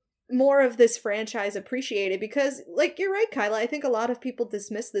more of this franchise appreciated, because, like, you're right, Kyla, I think a lot of people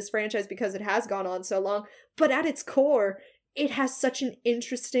dismiss this franchise because it has gone on so long, but at its core, it has such an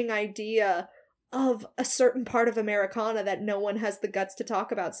interesting idea of a certain part of Americana that no one has the guts to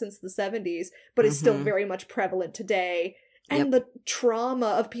talk about since the 70s, but is still very much prevalent today. And the trauma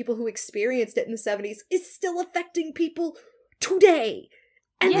of people who experienced it in the 70s is still affecting people today.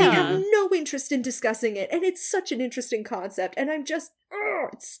 And they have no interest in discussing it. And it's such an interesting concept. And I'm just,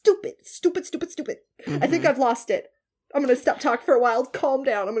 it's stupid. I think I've lost it. I'm going to stop talking for a while. Calm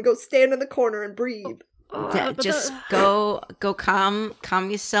down. I'm going to go stand in the corner and breathe. Just go calm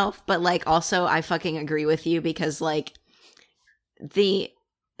yourself. But like, also, I fucking agree with you because like the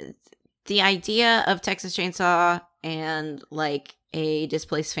idea of Texas Chainsaw and like a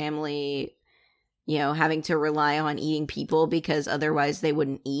displaced family, you know, having to rely on eating people because otherwise they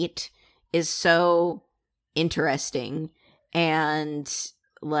wouldn't eat is so interesting. And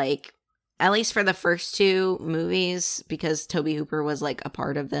like, at least for the first two movies, because Tobe Hooper was like a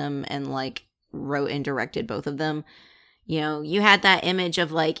part of them and like wrote and directed both of them, you know, you had that image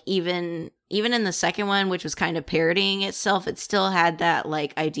of like, even in the second one, which was kind of parodying itself, it still had that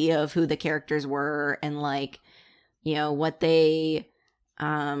like idea of who the characters were and like, you know, what they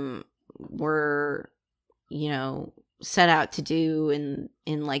were, you know, set out to do in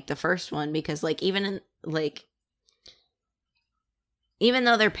like the first one, because like even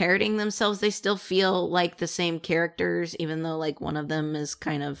though they're parodying themselves, they still feel like the same characters, even though like one of them is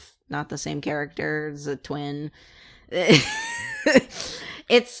kind of not the same character, it's a twin.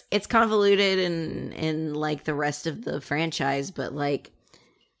 It's convoluted in like the rest of the franchise, but like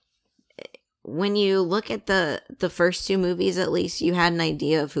when you look at the first two movies, at least you had an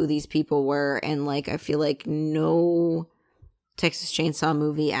idea of who these people were, and like I feel like no Texas Chainsaw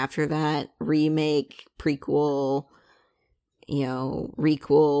movie after that, remake, prequel,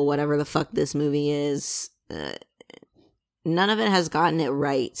 requel, whatever the fuck this movie is, none of it has gotten it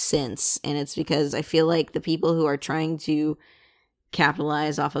right since. And it's because I feel like the people who are trying to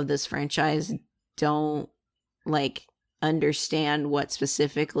capitalize off of this franchise don't like understand what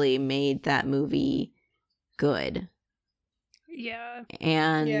specifically made that movie good. Yeah.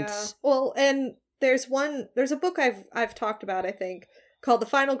 And well, and there's a book I've talked about, I think, called The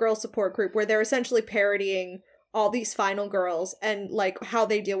Final Girl Support Group, where they're essentially parodying all these final girls and like how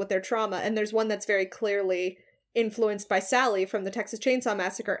they deal with their trauma. And there's one that's very clearly influenced by Sally from the Texas Chainsaw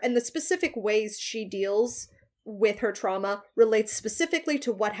Massacre, and the specific ways she deals with her trauma relates specifically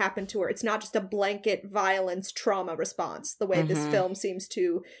to what happened to her. It's not just a blanket violence trauma response, the way this film seems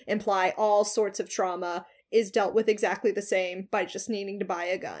to imply all sorts of trauma is dealt with exactly the same by just needing to buy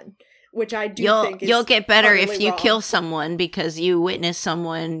a gun, which I do think is you'll get better if you wrong. kill someone because you witness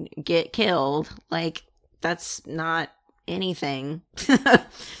someone get killed. Like, that's not anything.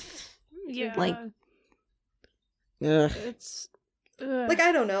 Yeah. Like, it's like,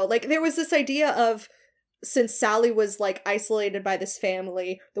 I don't know. Like, there was this idea of, since Sally was like isolated by this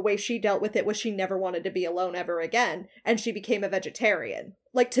family, the way she dealt with it was she never wanted to be alone ever again, and she became a vegetarian.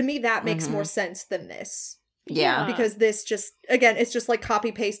 Like, to me, that makes more sense than this. Yeah. Because this just, again, it's just like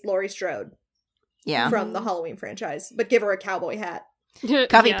copy-paste Laurie Strode Yeah. from the Halloween franchise, but give her a cowboy hat.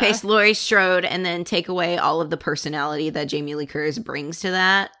 Copy paste Laurie Strode and then take away all of the personality that Jamie Lee Curtis brings to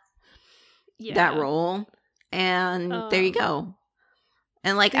that role. And there you go.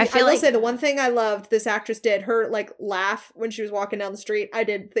 And like, I will say the one thing I loved this actress did, her like laugh when she was walking down the street, I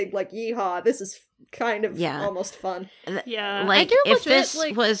did think like, yeehaw, this is kind of almost fun. Yeah. Like, if this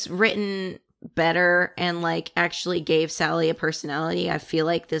was written better and like actually gave Sally a personality, I feel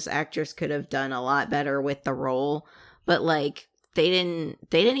like this actress could have done a lot better with the role. But like, they didn't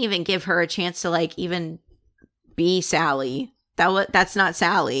even give her a chance to like even be Sally. That's not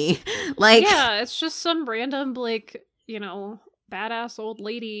Sally. Like, yeah, it's just some random like, badass old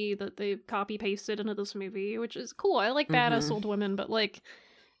lady that they copy pasted into this movie, which is cool. I like badass old women, but like,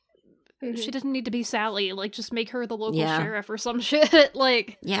 she didn't need to be Sally. Like, just make her the local sheriff or some shit.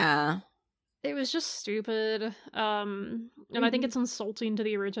 Like, yeah, it was just stupid. And I think it's insulting to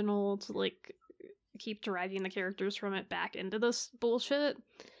the original to like keep dragging the characters from it back into this bullshit.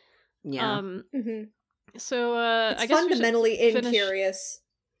 Yeah. So it's I guess fundamentally incurious.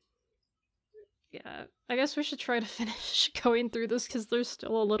 Yeah, I guess we should try to finish going through this because there's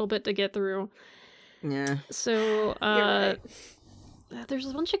still a little bit to get through. Yeah. So, right. There's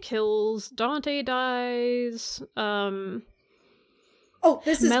a bunch of kills. Dante dies. Oh,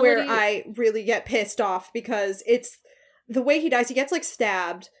 this is Melody... where I really get pissed off because it's the way he dies. He gets like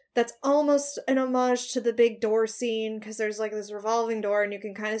stabbed. That's almost an homage to the big door scene because there's like this revolving door and you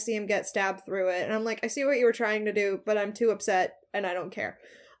can kind of see him get stabbed through it. And I'm like, I see what you were trying to do, but I'm too upset and I don't care.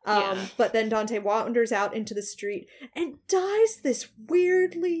 But then Dante wanders out into the street and dies this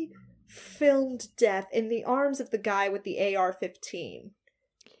weirdly filmed death in the arms of the guy with the AR-15.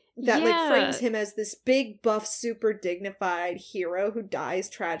 That like frames him as this big, buff, super dignified hero who dies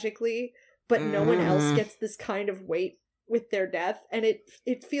tragically, but no one else gets this kind of weight with their death, and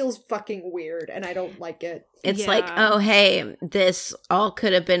it feels fucking weird, and I don't like it. It's like, oh, hey, this all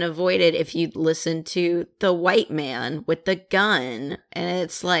could have been avoided if you'd listened to the white man with the gun. And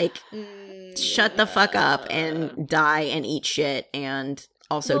it's like, shut the fuck up and die and eat shit and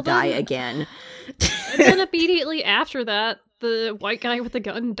also die again. And then immediately after that, the white guy with the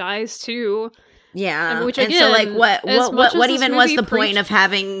gun dies too. Yeah, and which again, so like, what even was the point of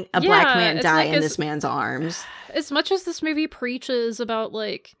having a black man die like in this man's arms? As much as this movie preaches about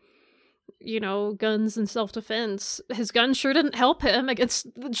like, guns and self-defense, his gun sure didn't help him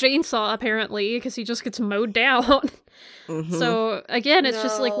against the chainsaw apparently because he just gets mowed down. So again, it's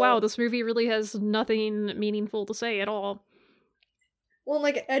just like, wow, this movie really has nothing meaningful to say at all. Well,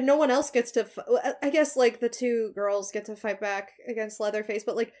 like, and no one else gets to. I guess like the two girls get to fight back against Leatherface,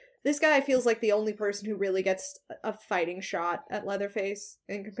 but like. This guy feels like the only person who really gets a fighting shot at Leatherface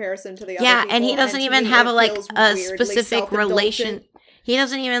in comparison to the other people. Yeah, and he doesn't even have a specific relation. He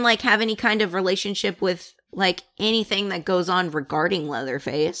doesn't even like have any kind of relationship with like anything that goes on regarding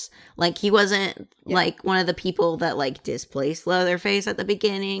Leatherface. Like he wasn't like one of the people that like displaced Leatherface at the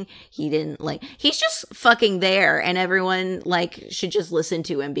beginning. He didn't like, he's just fucking there and everyone like should just listen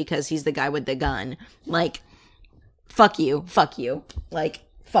to him because he's the guy with the gun. Like, fuck you. Like,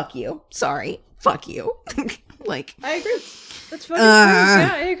 fuck you. Sorry. Fuck you. Like, I agree. That's fucking true.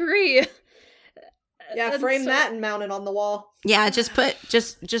 Yeah, I agree. Yeah, frame that and mount it on the wall. Yeah, just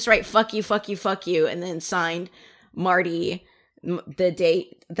write fuck you, and then signed Marty, the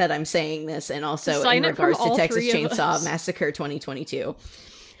date that I'm saying this, and also in regards to Texas Chainsaw Massacre 2022.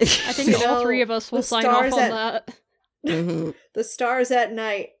 I think all three of us will sign off on that. Mm-hmm. The stars at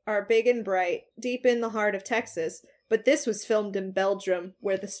night are big and bright, deep in the heart of Texas, but this was filmed in Belgium,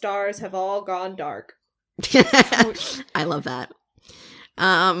 where the stars have all gone dark. I love that.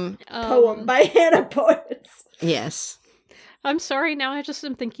 Poem by Hannah Poets. Yes. I'm sorry, now I just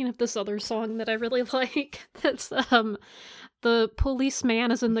am thinking of this other song that I really like. That's the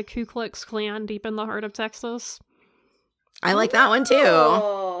policeman is in the Ku Klux Klan deep in the heart of Texas. I like that one too.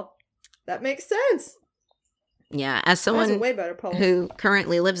 Oh, that makes sense. Yeah, as someone way better poem. Who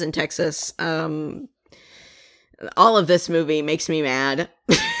currently lives in Texas, all of this movie makes me mad.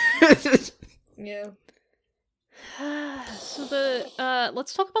 Yeah. So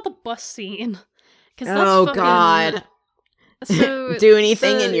let's talk about the bus scene. God. So do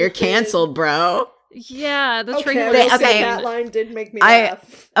anything and you're canceled, bro. Yeah, the trailer. That line did make me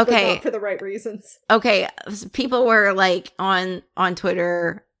laugh. Okay, but not for the right reasons. Okay, people were like on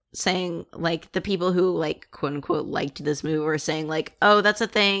Twitter saying like the people who like quote unquote liked this movie were saying like, oh, that's a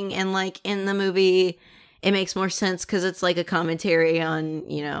thing, and like in the movie it makes more sense because it's like a commentary on,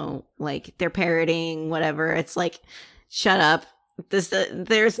 you know, like they're parroting whatever. It's like, shut up.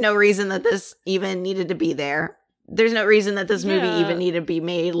 There's no reason that this even needed to be there. There's no reason that this movie even needed to be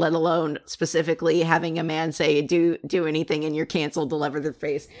made, let alone specifically having a man say, do anything and you're canceled, deliver the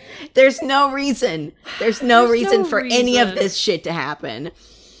face. There's no reason. There's no reason for any of this shit to happen.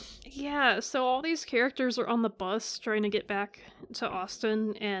 Yeah, so all these characters are on the bus trying to get back to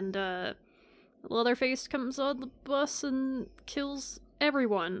Austin, and Leatherface comes on the bus and kills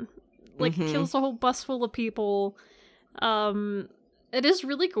everyone. Like, kills a whole bus full of people. It is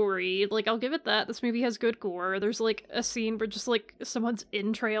really gory. Like, I'll give it that. This movie has good gore. There's, like, a scene where just, like, someone's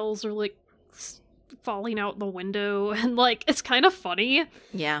entrails are, like, falling out the window, and, like, it's kind of funny.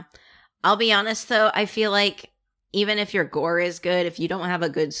 Yeah. I'll be honest, though, I feel like even if your gore is good, if you don't have a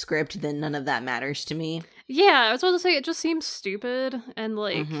good script, then none of that matters to me. Yeah, I was about to say, it just seems stupid, and,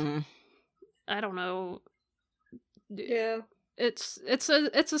 like, I don't know. Yeah. It's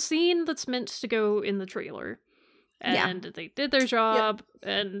a scene that's meant to go in the trailer. And they did their job,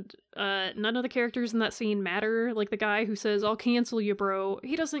 and none of the characters in that scene matter. Like, the guy who says, I'll cancel you, bro,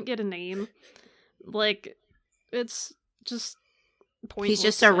 he doesn't get a name. Like, it's just pointless. He's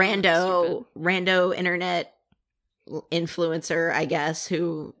just a rando internet influencer, I guess,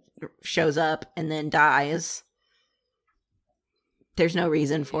 who shows up and then dies. There's no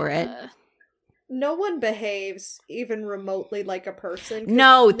reason for it. No one behaves even remotely like a person.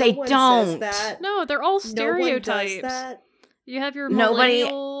 No, they don't. No, they're all stereotypes. No one does that. You have your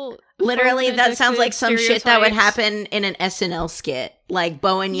millennial... Literally, that sounds like some shit that would happen in an SNL skit. Like,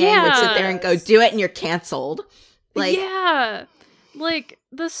 Bo and Yang would sit there and go, do it and you're canceled. Like, yeah. Like,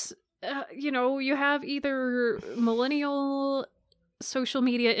 this, you know, you have either millennial social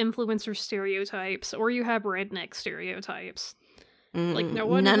media influencer stereotypes, or you have redneck stereotypes. Like,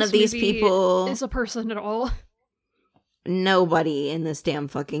 none of these people is a person at all. Nobody in this damn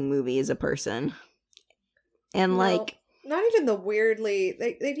fucking movie is a person. And like, not even the weirdly,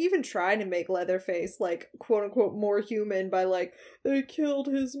 they'd even try to make Leatherface like quote unquote more human by like, they killed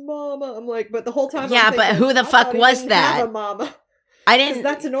his mama. I'm like, but the whole time I'm thinking, but who the fuck was that? Have a mama. I didn't.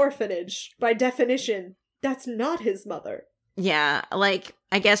 That's an orphanage by definition. That's not his mother. Yeah, like,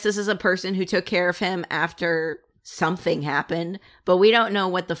 I guess this is a person who took care of him after something happened, but we don't know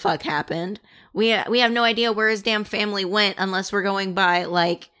what the fuck happened. We have no idea where his damn family went unless we're going by,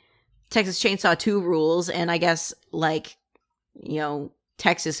 like, Texas Chainsaw 2 rules, and I guess, like, you know,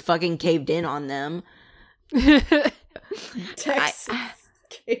 Texas fucking caved in on them. Texas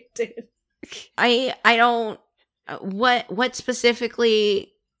caved in. I don't... What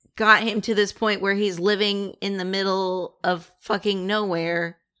specifically got him to this point where he's living in the middle of fucking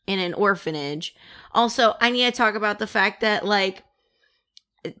nowhere in an orphanage? Also, I need to talk about the fact that, like,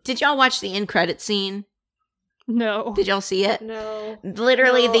 did y'all watch the end credit scene? No. Did y'all see it? No.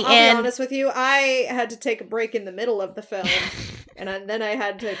 Literally, the end. I'll be honest with you. I had to take a break in the middle of the film, and then I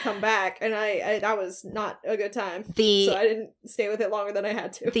had to come back, and I that was not a good time. So I didn't stay with it longer than I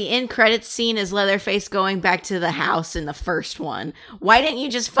had to. The end credits scene is Leatherface going back to the house in the first one. Why didn't you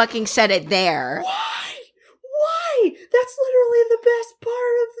just fucking set it there? Why? That's literally the best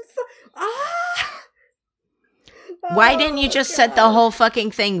part of the Why didn't you just set the whole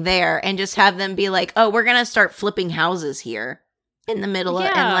fucking thing there and just have them be like, oh, we're gonna start flipping houses here in the middle of,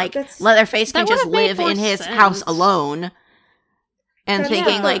 and like Leatherface can just live in his house alone. And That's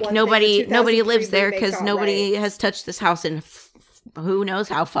thinking the like one thing nobody the 2003 lives there remake because got nobody right. has touched this house in who knows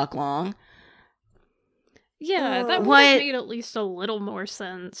how fuck long. Yeah, that would What- have made at least a little more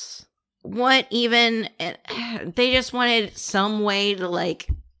sense. What even they just wanted some way to like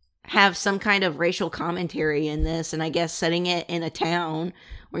have some kind of racial commentary in this, and I guess setting it in a town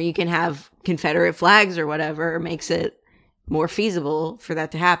where you can have Confederate flags or whatever makes it more feasible for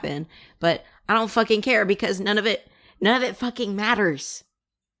that to happen. But I don't fucking care because none of it fucking matters.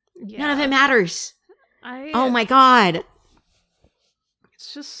 Yeah. None of it matters. Oh my god.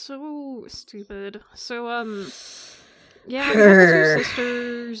 It's just so stupid. So, yeah, we have the two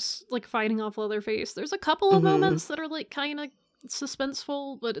sisters, like, fighting off Leatherface. There's a couple of moments that are, like, kind of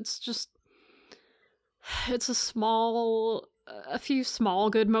suspenseful, but it's just... It's a few small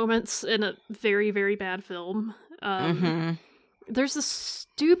good moments in a very, very bad film. There's this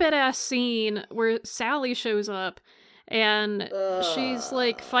stupid-ass scene where Sally shows up, and she's,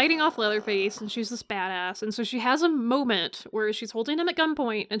 like, fighting off Leatherface, and she's this badass, and so she has a moment where she's holding him at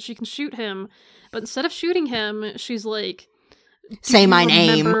gunpoint, and she can shoot him, but instead of shooting him, she's like, say my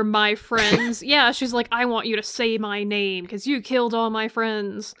name. Remember my friends? Yeah, she's like, I want you to say my name, because you killed all my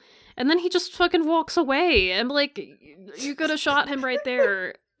friends. And then he just fucking walks away, and, like, you could have shot him right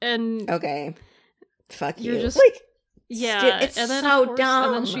there, and... Okay. Fuck you're you. just... Like, yeah, it's and then, so of course, dumb.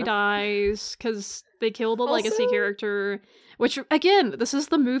 and then she dies, because they killed a legacy Also- character, which, again, this is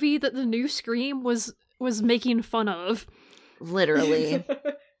the movie that the new Scream was making fun of. Literally.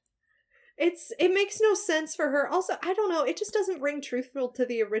 It makes no sense for her. Also, I don't know, it just doesn't ring truthful to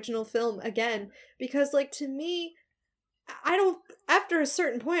the original film again, because, like, to me, I don't, after a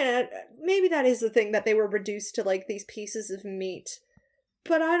certain point, maybe that is the thing, that they were reduced to, like, these pieces of meat.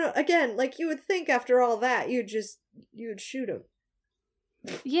 But I don't, again, like, you would think after all that, you'd shoot him.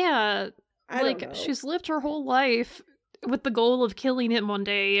 Yeah, I like, don't know. she's lived her whole life with the goal of killing him one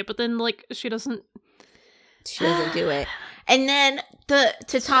day, but then, like, she doesn't do it. And then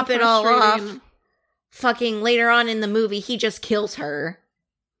to top So it all off, frustrating. fucking later on in the movie, he just kills her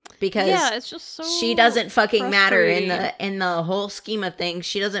because Yeah, it's just so she doesn't fucking matter frustrating. in the whole scheme of things.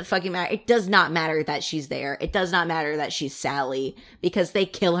 She doesn't fucking matter. It does not matter that she's there. It does not matter that she's Sally because they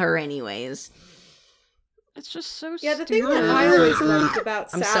kill her anyways. It's just so Yeah, the stupid. thing that I always loved about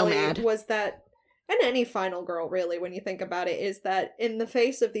I'm so Sally mad. was that, and any final girl really, when you think about it, is that in the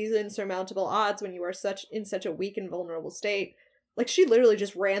face of these insurmountable odds, when you are in such a weak and vulnerable state, like, she literally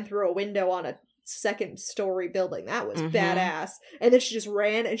just ran through a window on a second-story building. That was badass. And then she just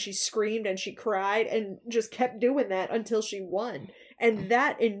ran and she screamed and she cried and just kept doing that until she won. And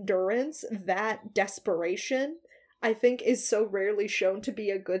that endurance, that desperation, I think is so rarely shown to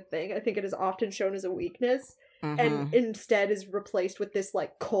be a good thing. I think it is often shown as a weakness, and instead is replaced with this,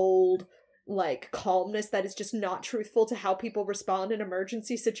 like, cold, like, calmness that is just not truthful to how people respond in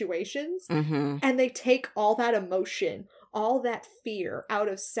emergency situations. And they take all that emotion, all that fear out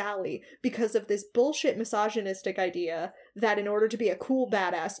of Sally because of this bullshit misogynistic idea that in order to be a cool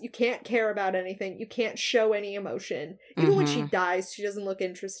badass, you can't care about anything, you can't show any emotion. Even when she dies, she doesn't look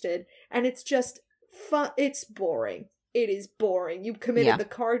interested. And it's just fun. It's boring. It is boring. You've committed the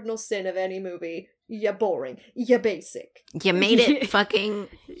cardinal sin of any movie. You're boring. You're basic. You made it fucking...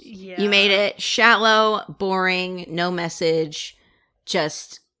 Yeah. You made it shallow, boring, no message,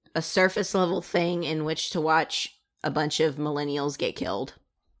 just a surface level thing in which to watch a bunch of millennials get killed.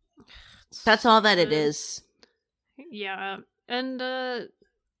 That's all that it is. Yeah. And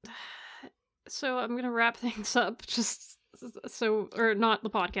so I'm gonna wrap things up, just so, or not the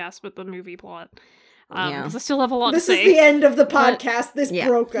podcast, but the movie plot. Because I still have a lot This to say. is the end of the but- podcast. This Yeah.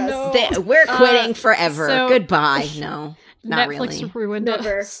 broke us. No. We're quitting forever. so- Goodbye. No, not Netflix really. ruined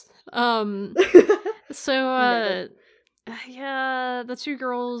Never. us. So, Never. yeah, the two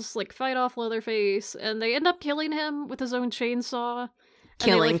girls, like, fight off Leatherface, and they end up killing him with his own chainsaw.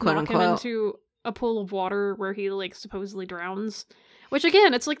 Killing, and they, like, quote knock him unquote. into a pool of water where he, like, supposedly drowns. Which,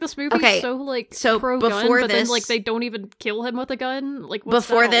 again, it's like this movie's Okay, so, like, so pro-gun, before but then, this- like, they don't even kill him with a gun. Like, what's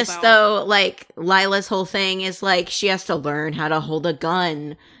Before that all this, about? though, like, Lila's whole thing is, like, she has to learn how to hold a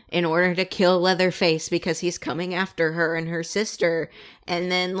gun in order to kill Leatherface because he's coming after her and her sister. And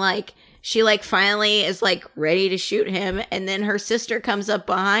then, like, she, like, finally is, like, ready to shoot him. And then her sister comes up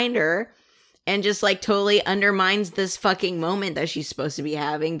behind her and just, like, totally undermines this fucking moment that she's supposed to be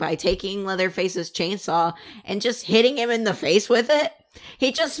having by taking Leatherface's chainsaw and just hitting him in the face with it.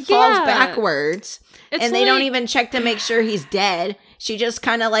 He just falls Yeah. backwards. It's And they don't like- even check to make sure he's dead. She just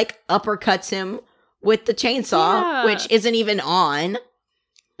kind of, like, uppercuts him with the chainsaw, Yeah. which isn't even on.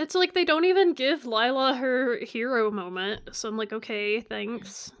 It's like they don't even give Lila her hero moment. So I'm like, okay,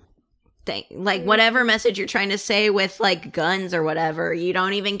 thanks. thing. Like, whatever message you're trying to say with, like, guns or whatever, you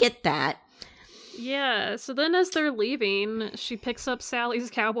don't even get that. Yeah, so then as they're leaving, she picks up Sally's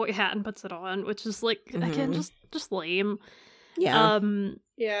cowboy hat and puts it on, which is, like, again, just lame. Yeah. And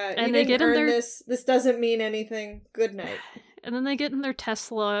and they get in their... This doesn't mean anything. Good night. And then they get in their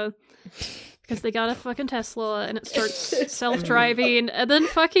Tesla, because they got a fucking Tesla, and it starts self-driving, and then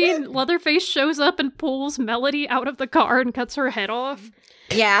fucking Leatherface shows up and pulls Melody out of the car and cuts her head off.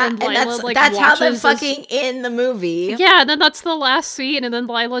 Yeah, and that's how they're fucking in the movie. Yeah, and then that's the last scene, and then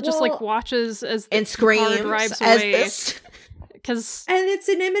Lila just like watches as the car drives away. And it's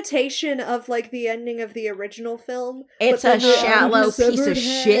an imitation of like the ending of the original film. It's a shallow piece of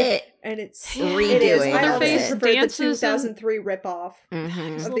shit, and it's redoing. Leatherface dances the 2003 ripoff.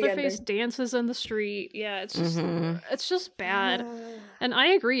 Leatherface dances in the street. Yeah, it's just bad. And I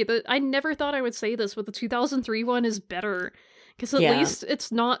agree, but I never thought I would say this, but the 2003 one is better. Because at least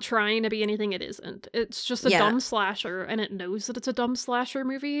it's not trying to be anything it isn't. It's just a dumb slasher, and it knows that it's a dumb slasher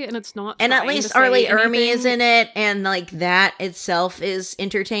movie, and it's not. And at least Arlie Ermy is in it, and like that itself is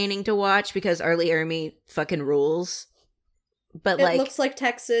entertaining to watch because Arlie Ermy fucking rules. But it looks like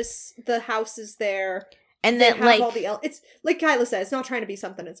Texas. The house is there, and then like all the it's like Kyla said, it's not trying to be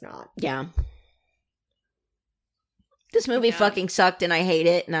something it's not. Yeah. This movie fucking sucked, and I hate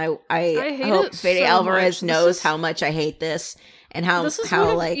it. And I hope Fede Alvarez knows how much I hate this, and how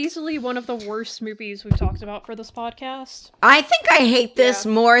easily one of the worst movies we've talked about for this podcast. I think I hate this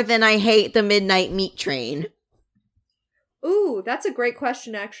more than I hate The Midnight Meat Train. Ooh, that's a great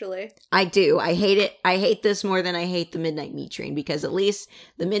question, actually. I do. I hate it. I hate this more than I hate The Midnight Meat Train, because at least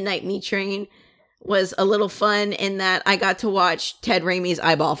The Midnight Meat Train was a little fun in that I got to watch Ted Raimi's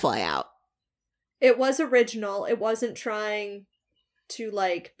eyeball fly out. It was original. It wasn't trying to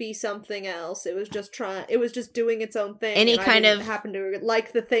like be something else. It was just doing its own thing. Any kind of happened to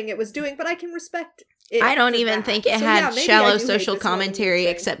like the thing it was doing, but I can respect it. I don't even think it had shallow social commentary,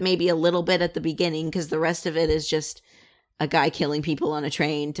 except maybe a little bit at the beginning, because the rest of it is just a guy killing people on a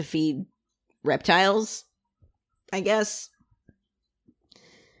train to feed reptiles, I guess.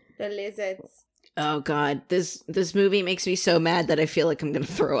 The lizards. Oh god, this movie makes me so mad that I feel like I'm gonna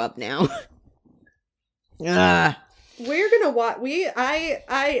throw up now. We're gonna watch.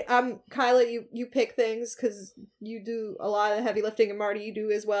 Kyla, you pick things because you do a lot of the heavy lifting, and Marty, you do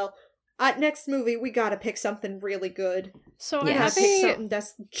as well. Next movie, we gotta pick something really good. So pick something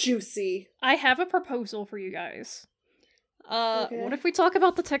that's juicy. I have a proposal for you guys. What if we talk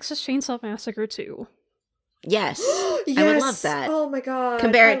about the Texas Chainsaw Massacre 2? Yes, yes! I would love that. Oh my god!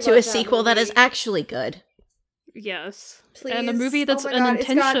 Compare it to a sequel that is actually good. Yes. Please. And a movie that's an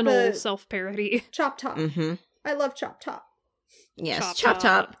intentional self-parody. Chop Top. Mm-hmm. I love Chop Top. Yes, Chop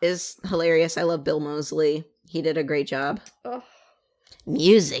Top is hilarious. I love Bill Moseley. He did a great job. Oh.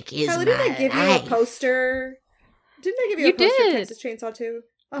 Music is Kyla, didn't I give you a poster? Didn't I give you a poster of Texas Chainsaw 2?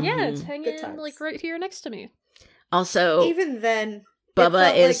 Oh, yeah, it's hanging like right here next to me. Also, even then,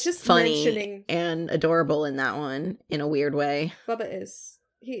 Bubba is just funny and adorable in that one in a weird way. Bubba is.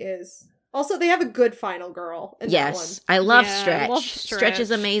 He is. Also, they have a good final girl in that one. I love Stretch. Stretch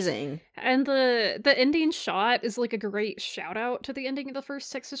is amazing. And the ending shot is like a great shout out to the ending of the first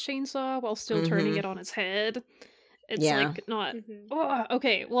Texas Chainsaw while still turning it on its head. It's like not... Oh,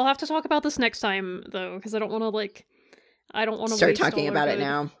 okay, we'll have to talk about this next time, though, because I don't want to start talking about it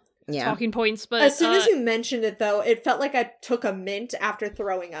now. Talking points, but as soon as you mentioned it, though, it felt like I took a mint after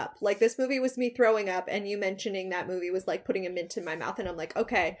throwing up. Like, this movie was me throwing up, and you mentioning that movie was like putting a mint in my mouth, and I'm like,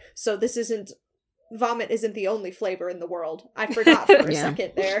 okay, so vomit isn't the only flavor in the world. I forgot for a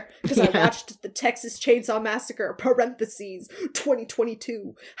second there, because I watched the Texas Chainsaw Massacre, parentheses,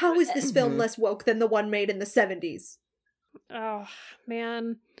 2022. How is this film less woke than the one made in the 70s? Oh,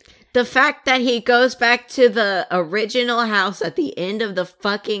 man. The fact that he goes back to the original house at the end of the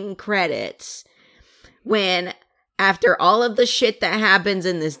fucking credits, when after all of the shit that happens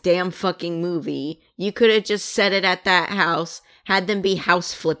in this damn fucking movie, you could have just set it at that house, had them be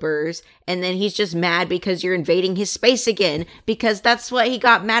house flippers, and then he's just mad because you're invading his space again, because that's what he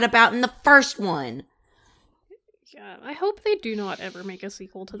got mad about in the first one. Yeah, I hope they do not ever make a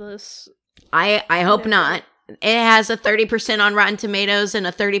sequel to this. I hope not. It has a 30% on Rotten Tomatoes and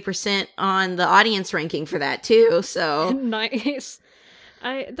a 30% on the audience ranking for that too, so. Nice.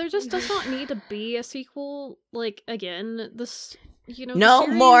 There just does not need to be a sequel. Like, again, this, no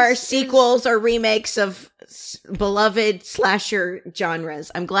more sequels or remakes of beloved slasher genres.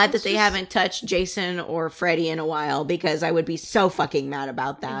 I'm glad that they haven't touched Jason or Freddy in a while, because I would be so fucking mad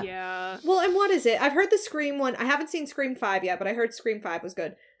about that. Yeah. Well, and what is it? I've heard the Scream one. I haven't seen Scream 5 yet, but I heard Scream 5 was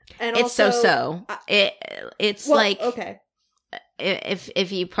good. And it's also, so-so. It's like... Okay.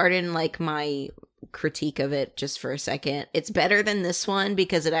 if you pardon like my critique of it just for a second, it's better than this one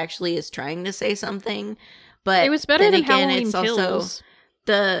because it actually is trying to say something. But it was better then than again, Halloween it's Kills.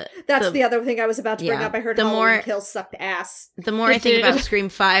 also That's the other thing I was about to bring yeah, up. I heard the Halloween more- Kills sucked ass. The more It I think did. about Scream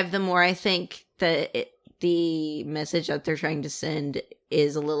 5, the more I think that the message that they're trying to send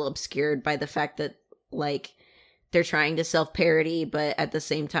is a little obscured by the fact that, like, they're trying to self-parody, but at the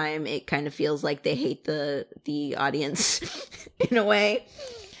same time, it kind of feels like they hate the audience in a way.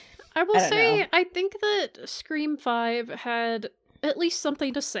 I will I don't say, know. I think that Scream 5 had at least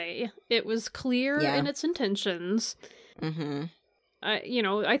something to say. It was clear Yeah. in its intentions. Mm-hmm.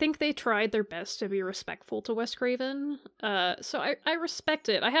 I think they tried their best to be respectful to Wes Craven. So I respect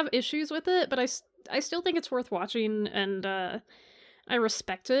it. I have issues with it, but I still think it's worth watching, and I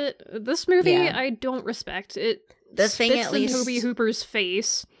respect it. This movie, Yeah. I don't respect. It The thing spits at in least- Toby Hooper's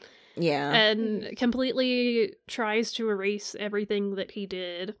face Yeah. and completely tries to erase everything that he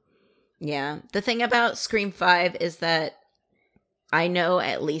did. Yeah. The thing about Scream 5 is that I know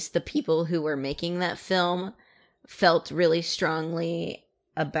at least the people who were making that film felt really strongly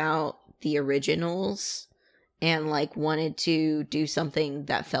about the originals and like wanted to do something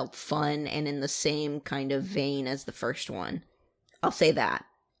that felt fun and in the same kind of vein as the first one. I'll say that.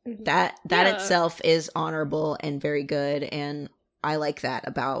 Mhm. That Yeah. itself is honorable and very good, and I like that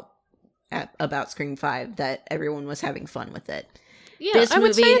about Scream 5, that everyone was having fun with it. Yeah, This I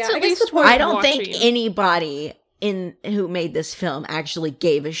would say movie- it's Yeah, I at guess least the point- worth I don't think watching. anybody who made this film actually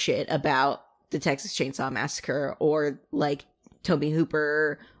gave a shit about the Texas Chainsaw Massacre or like Toby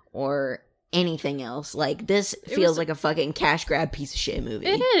Hooper or anything else. Like, this feels was- like a fucking cash grab piece of shit movie.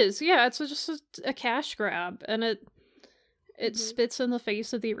 It is, yeah. It's just a cash grab, and it Mhm. spits in the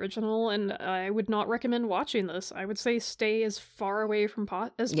face of the original. And I would not recommend watching this. I would say stay as far away from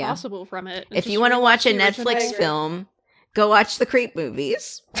as Yeah. possible from it. and If just you want to rewatch watch a the original. I Netflix agree. film, go watch the Creep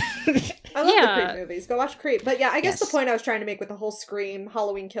movies. I love Yeah. the Creep movies. Go watch Creep. But yeah, I guess Yes. the point I was trying to make with the whole Scream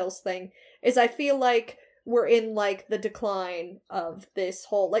Halloween Kills thing is I feel like we're in like the decline of this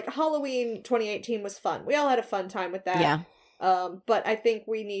whole like Halloween 2018 was fun. We all had a fun time with that. Yeah. But I think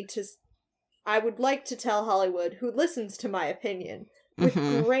we need to I would like to tell Hollywood, who listens to my opinion with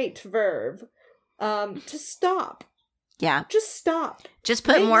Mhm. great verve, to stop. Yeah. Just stop. Just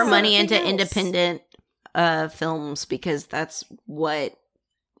put Make more money into something else. independent films, because that's what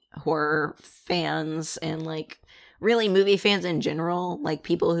horror fans and like really movie fans in general, like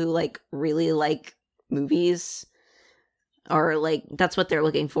people who like really like movies, are like, that's what they're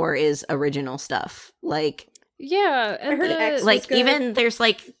looking for, is original stuff. Like Yeah, and heard the- X was like good. even there's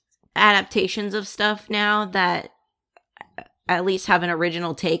like adaptations of stuff now that at least have an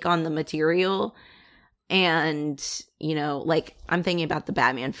original take on the material. And, you know, like I'm thinking about the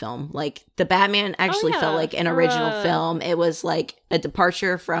Batman film. Like the Batman actually yeah. felt like an Or, original film. It was like a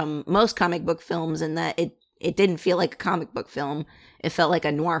departure from most comic book films in that it didn't feel like a comic book film. It felt like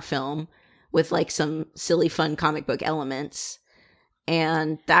a noir film with like some silly fun comic book elements.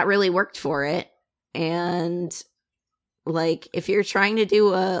 And that really worked for it. And like if you're trying to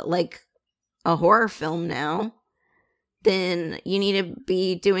do a horror film now, then you need to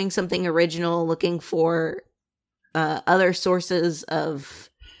be doing something original, looking for other sources of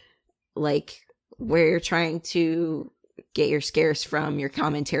like where you're trying to get your scares from, your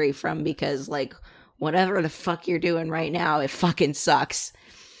commentary from, because like whatever the fuck you're doing right now, it fucking sucks.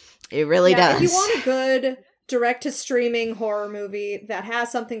 It really does. If you want a good direct to streaming horror movie that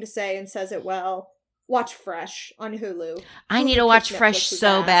has something to say and says it well, watch Fresh on Hulu. I need to Hulu watch kicks Fresh Netflix's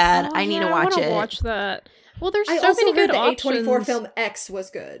so ass. bad. Oh, I need yeah, to I watch wanna it. watch that. Well, there's I so also many heard good the options. A24 film X was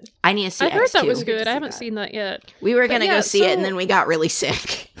good. I need to see I heard X that too. was We get to good. see I haven't that. seen that yet. We were But gonna yeah, go see it, and so- then we got really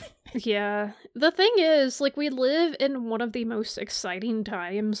sick. Yeah. The thing is, like, we live in one of the most exciting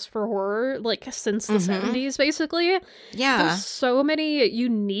times for horror, like, since the Mhm. 70s, basically. Yeah. There's so many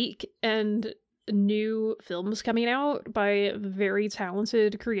unique and new films coming out by very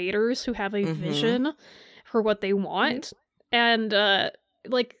talented creators who have a Mhm. vision for what they want. And,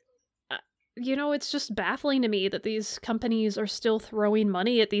 like, it's just baffling to me that these companies are still throwing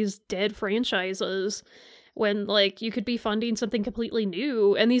money at these dead franchises when, like, you could be funding something completely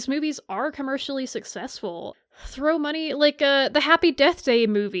new, and these movies are commercially successful. Throw money, like, the Happy Death Day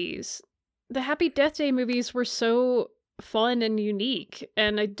movies. The Happy Death Day movies were so fun and unique,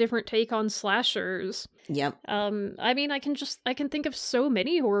 and a different take on slashers. Yep. I mean, I can think of so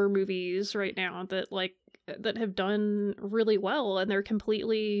many horror movies right now that have done really well, and they're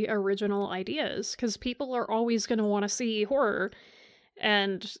completely original ideas, because people are always going to want to see horror.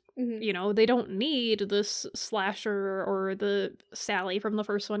 And, Mhm. you know, they don't need this slasher or the Sally from the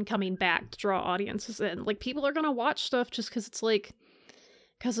first one coming back to draw audiences in. Like, people are gonna watch stuff just because it's, like,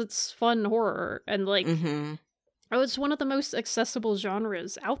 because it's fun horror. And, like, Mm-hmm. oh, it's one of the most accessible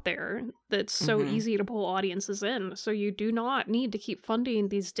genres out there that's so Mhm. easy to pull audiences in. So you do not need to keep funding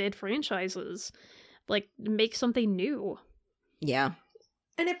these dead franchises. Like, make something new. Yeah.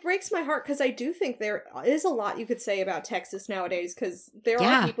 And it breaks my heart because I do think there is a lot you could say about Texas nowadays, because there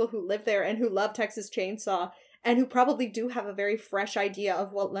Yeah. are people who live there and who love Texas Chainsaw and who probably do have a very fresh idea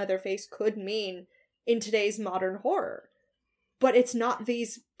of what Leatherface could mean in today's modern horror. But it's not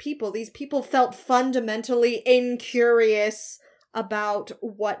these people. These people felt fundamentally incurious about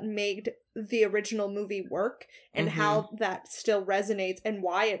what made the original movie work and how that still resonates and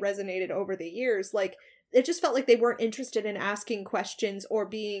why it resonated over the years. Like, it just felt like they weren't interested in asking questions or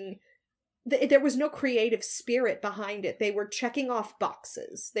being... There was no creative spirit behind it. They were checking off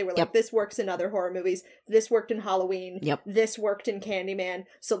boxes. They were like, Yep. this works in other horror movies. This worked in Halloween. Yep. This worked in Candyman.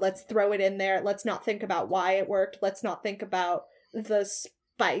 So let's throw it in there. Let's not think about why it worked. Let's not think about the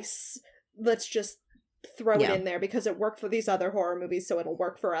spice. Let's just throw it Yeah. in there because it worked for these other horror movies, so it'll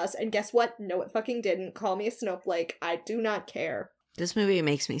work for us. And guess what? No, it fucking didn't. Call me a snowflake. I do not care. This movie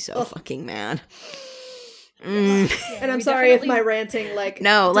makes me so Ugh. fucking mad. Mm. Yeah, And I'm we sorry if definitely- my ranting, like,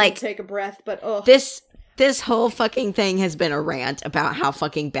 No, didn't like- take a breath, but oh. This whole fucking thing has been a rant about how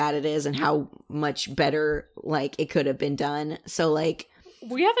fucking bad it is and how much better, like, it could have been done. So, like,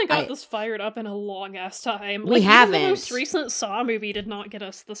 We haven't got I- this fired up in a long ass time. We Like, even haven't. the most recent Saw movie did not get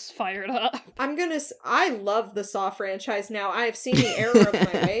us this fired up. I love the Saw franchise now. I have seen the error of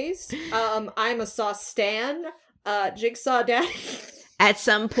my ways. I'm a Saw stan. Jigsaw Daddy. at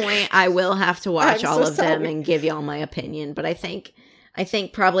some point I will have to watch I'm all so of them sorry. and give y'all my opinion, but I think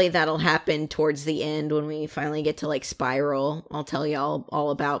probably that'll happen towards the end when we finally get to, like, Spiral. I'll tell y'all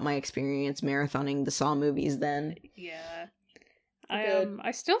all about my experience marathoning the Saw movies then. Yeah. Good.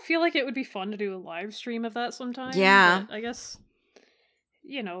 I still feel like it would be fun to do a live stream of that sometime. Yeah. but I guess,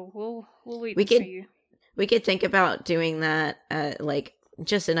 you know, we'll wait We and could- see. We could think about doing that, like,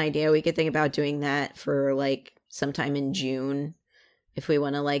 just an idea. We could think about doing that for, like, sometime in June if we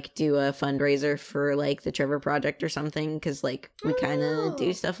want to, like, do a fundraiser for, like, the Trevor Project or something, because, like, we kind of do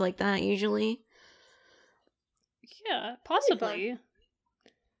Oh. stuff like that usually. Yeah, be possibly.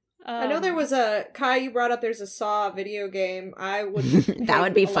 I know there was a... Kai, you brought up there's a Saw video game. I would... That pay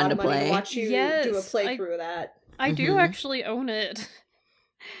would be a fun lot to of money play. watch you do a Yes, playthrough of that. I do Mhm. actually own it.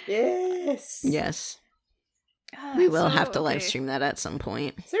 Yes. Yes. We will So, have to live okay. stream that at some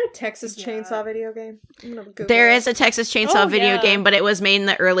point. Is there a Texas Yeah. Chainsaw video game? I'm gonna Google There it. is a Texas Chainsaw Oh, video yeah. game, but it was made in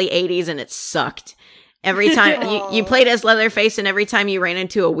the early 80s and it sucked. Every time you Aw. played as Leatherface, and every time you ran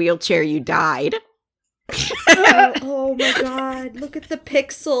into a wheelchair, you died. Oh my god, look at the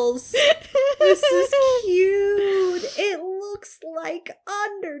pixels. This is cute. It looks like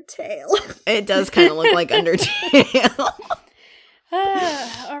Undertale. It does kind of look like Undertale. All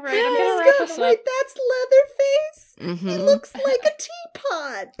right, I'm That gonna is wrap good. this Wait, up. that's Leatherface? Mhm. It looks like a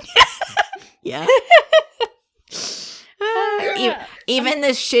teapot. Yeah. Yeah. Even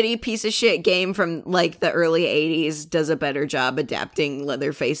this shitty piece of shit game from, like, the early 80s does a better job adapting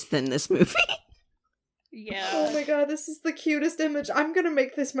Leatherface than this movie. Yeah. Oh my god, this is the cutest image. I'm gonna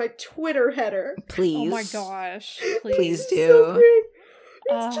make this my Twitter header. Please. Oh my gosh. Please This is do. so great.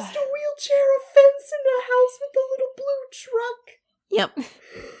 It's Ah. just a wheelchair, a fence, and a house with a little blue truck. Yep.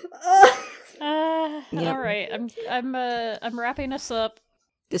 Yep. All right. I'm wrapping us up.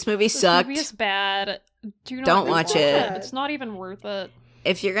 This movie This sucked. movie is bad. Don't watch it. It's not even worth it.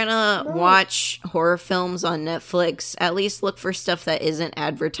 If you're gonna No. watch horror films on Netflix, at least look for stuff that isn't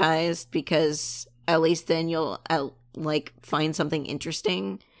advertised, because at least then you'll like find something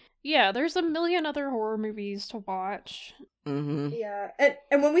interesting. Yeah, there's a million other horror movies to watch. Mm-hmm. Yeah,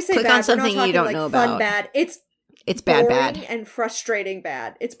 and when we say Click bad, on something we're you not talking don't like know fun about. bad. It's It's bad, boring bad. and frustrating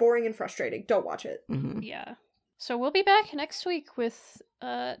bad. It's boring and frustrating. Don't watch it. Mm-hmm. Yeah. So we'll be back next week with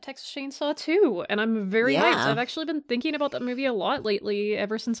Texas Chainsaw 2, and I'm very hyped. Yeah. I've actually been thinking about that movie a lot lately,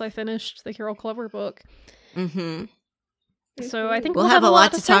 ever since I finished the Carol Clover book. Mm-hmm. So I think We'll have a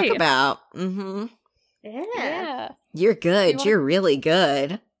lot to talk say. about. Mm-hmm. Yeah. Yeah. You're good. You want- You're really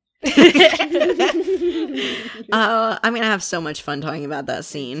good. I'm gonna have so much fun talking about that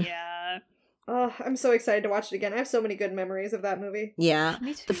scene. Yeah. Oh, I'm so excited to watch it again. I have so many good memories of that movie. Yeah.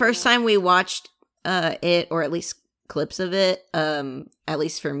 Me too. The first time we watched it, or at least clips of it, at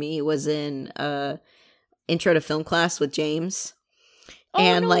least for me, was in Intro to Film class with James. Oh,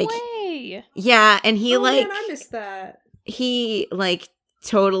 and, no like, way! Yeah, and he oh like man, I missed that. he like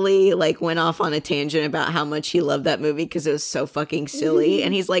totally like went off on a tangent about how much he loved that movie because it was so fucking silly.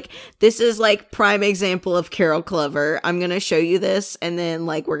 And he's like, this is like prime example of Carol Clover. I'm going to show you this. And then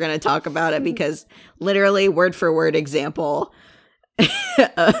like, we're going to talk about it because literally word for word example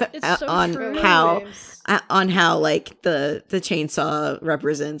so on true. how like the chainsaw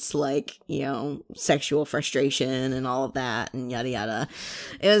represents like, you know, sexual frustration and all of that and yada yada.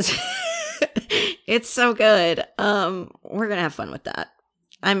 It was it's so good. We're gonna have fun with that.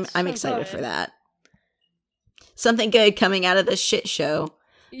 I'm excited for that. Something good coming out of this shit show.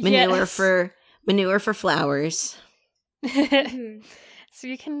 Manure for flowers. So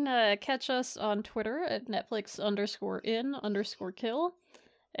you can catch us on Twitter at Netflix_in_kill.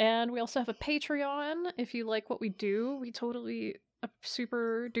 And we also have a Patreon. If you like what we do, we totally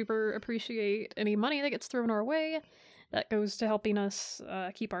super duper appreciate any money that gets thrown our way. That goes to helping us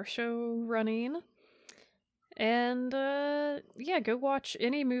keep our show running. And yeah, go watch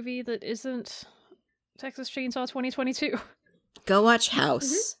any movie that isn't Texas Chainsaw 2022. Go watch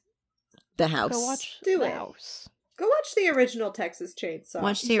House. Mm-hmm. The House. Go watch Do The it. House. Go watch the original Texas Chainsaw.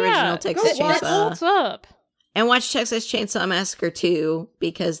 Watch the original Texas go watch- Chainsaw. What's up? And watch Texas Chainsaw Massacre 2,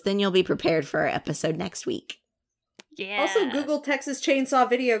 because then you'll be prepared for our episode next week. Yeah. Also, Google Texas Chainsaw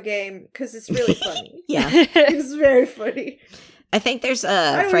video game, because it's really funny. Yeah. It's very funny. I think there's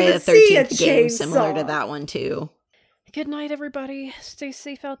I a don't Friday the even see a 13th game similar to chainsaw. that one, too. Good night, everybody. Stay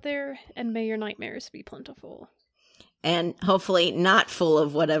safe out there, and may your nightmares be plentiful. And hopefully not full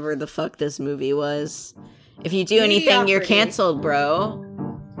of whatever the fuck this movie was. If you do anything, you're Mediocrity. canceled, bro.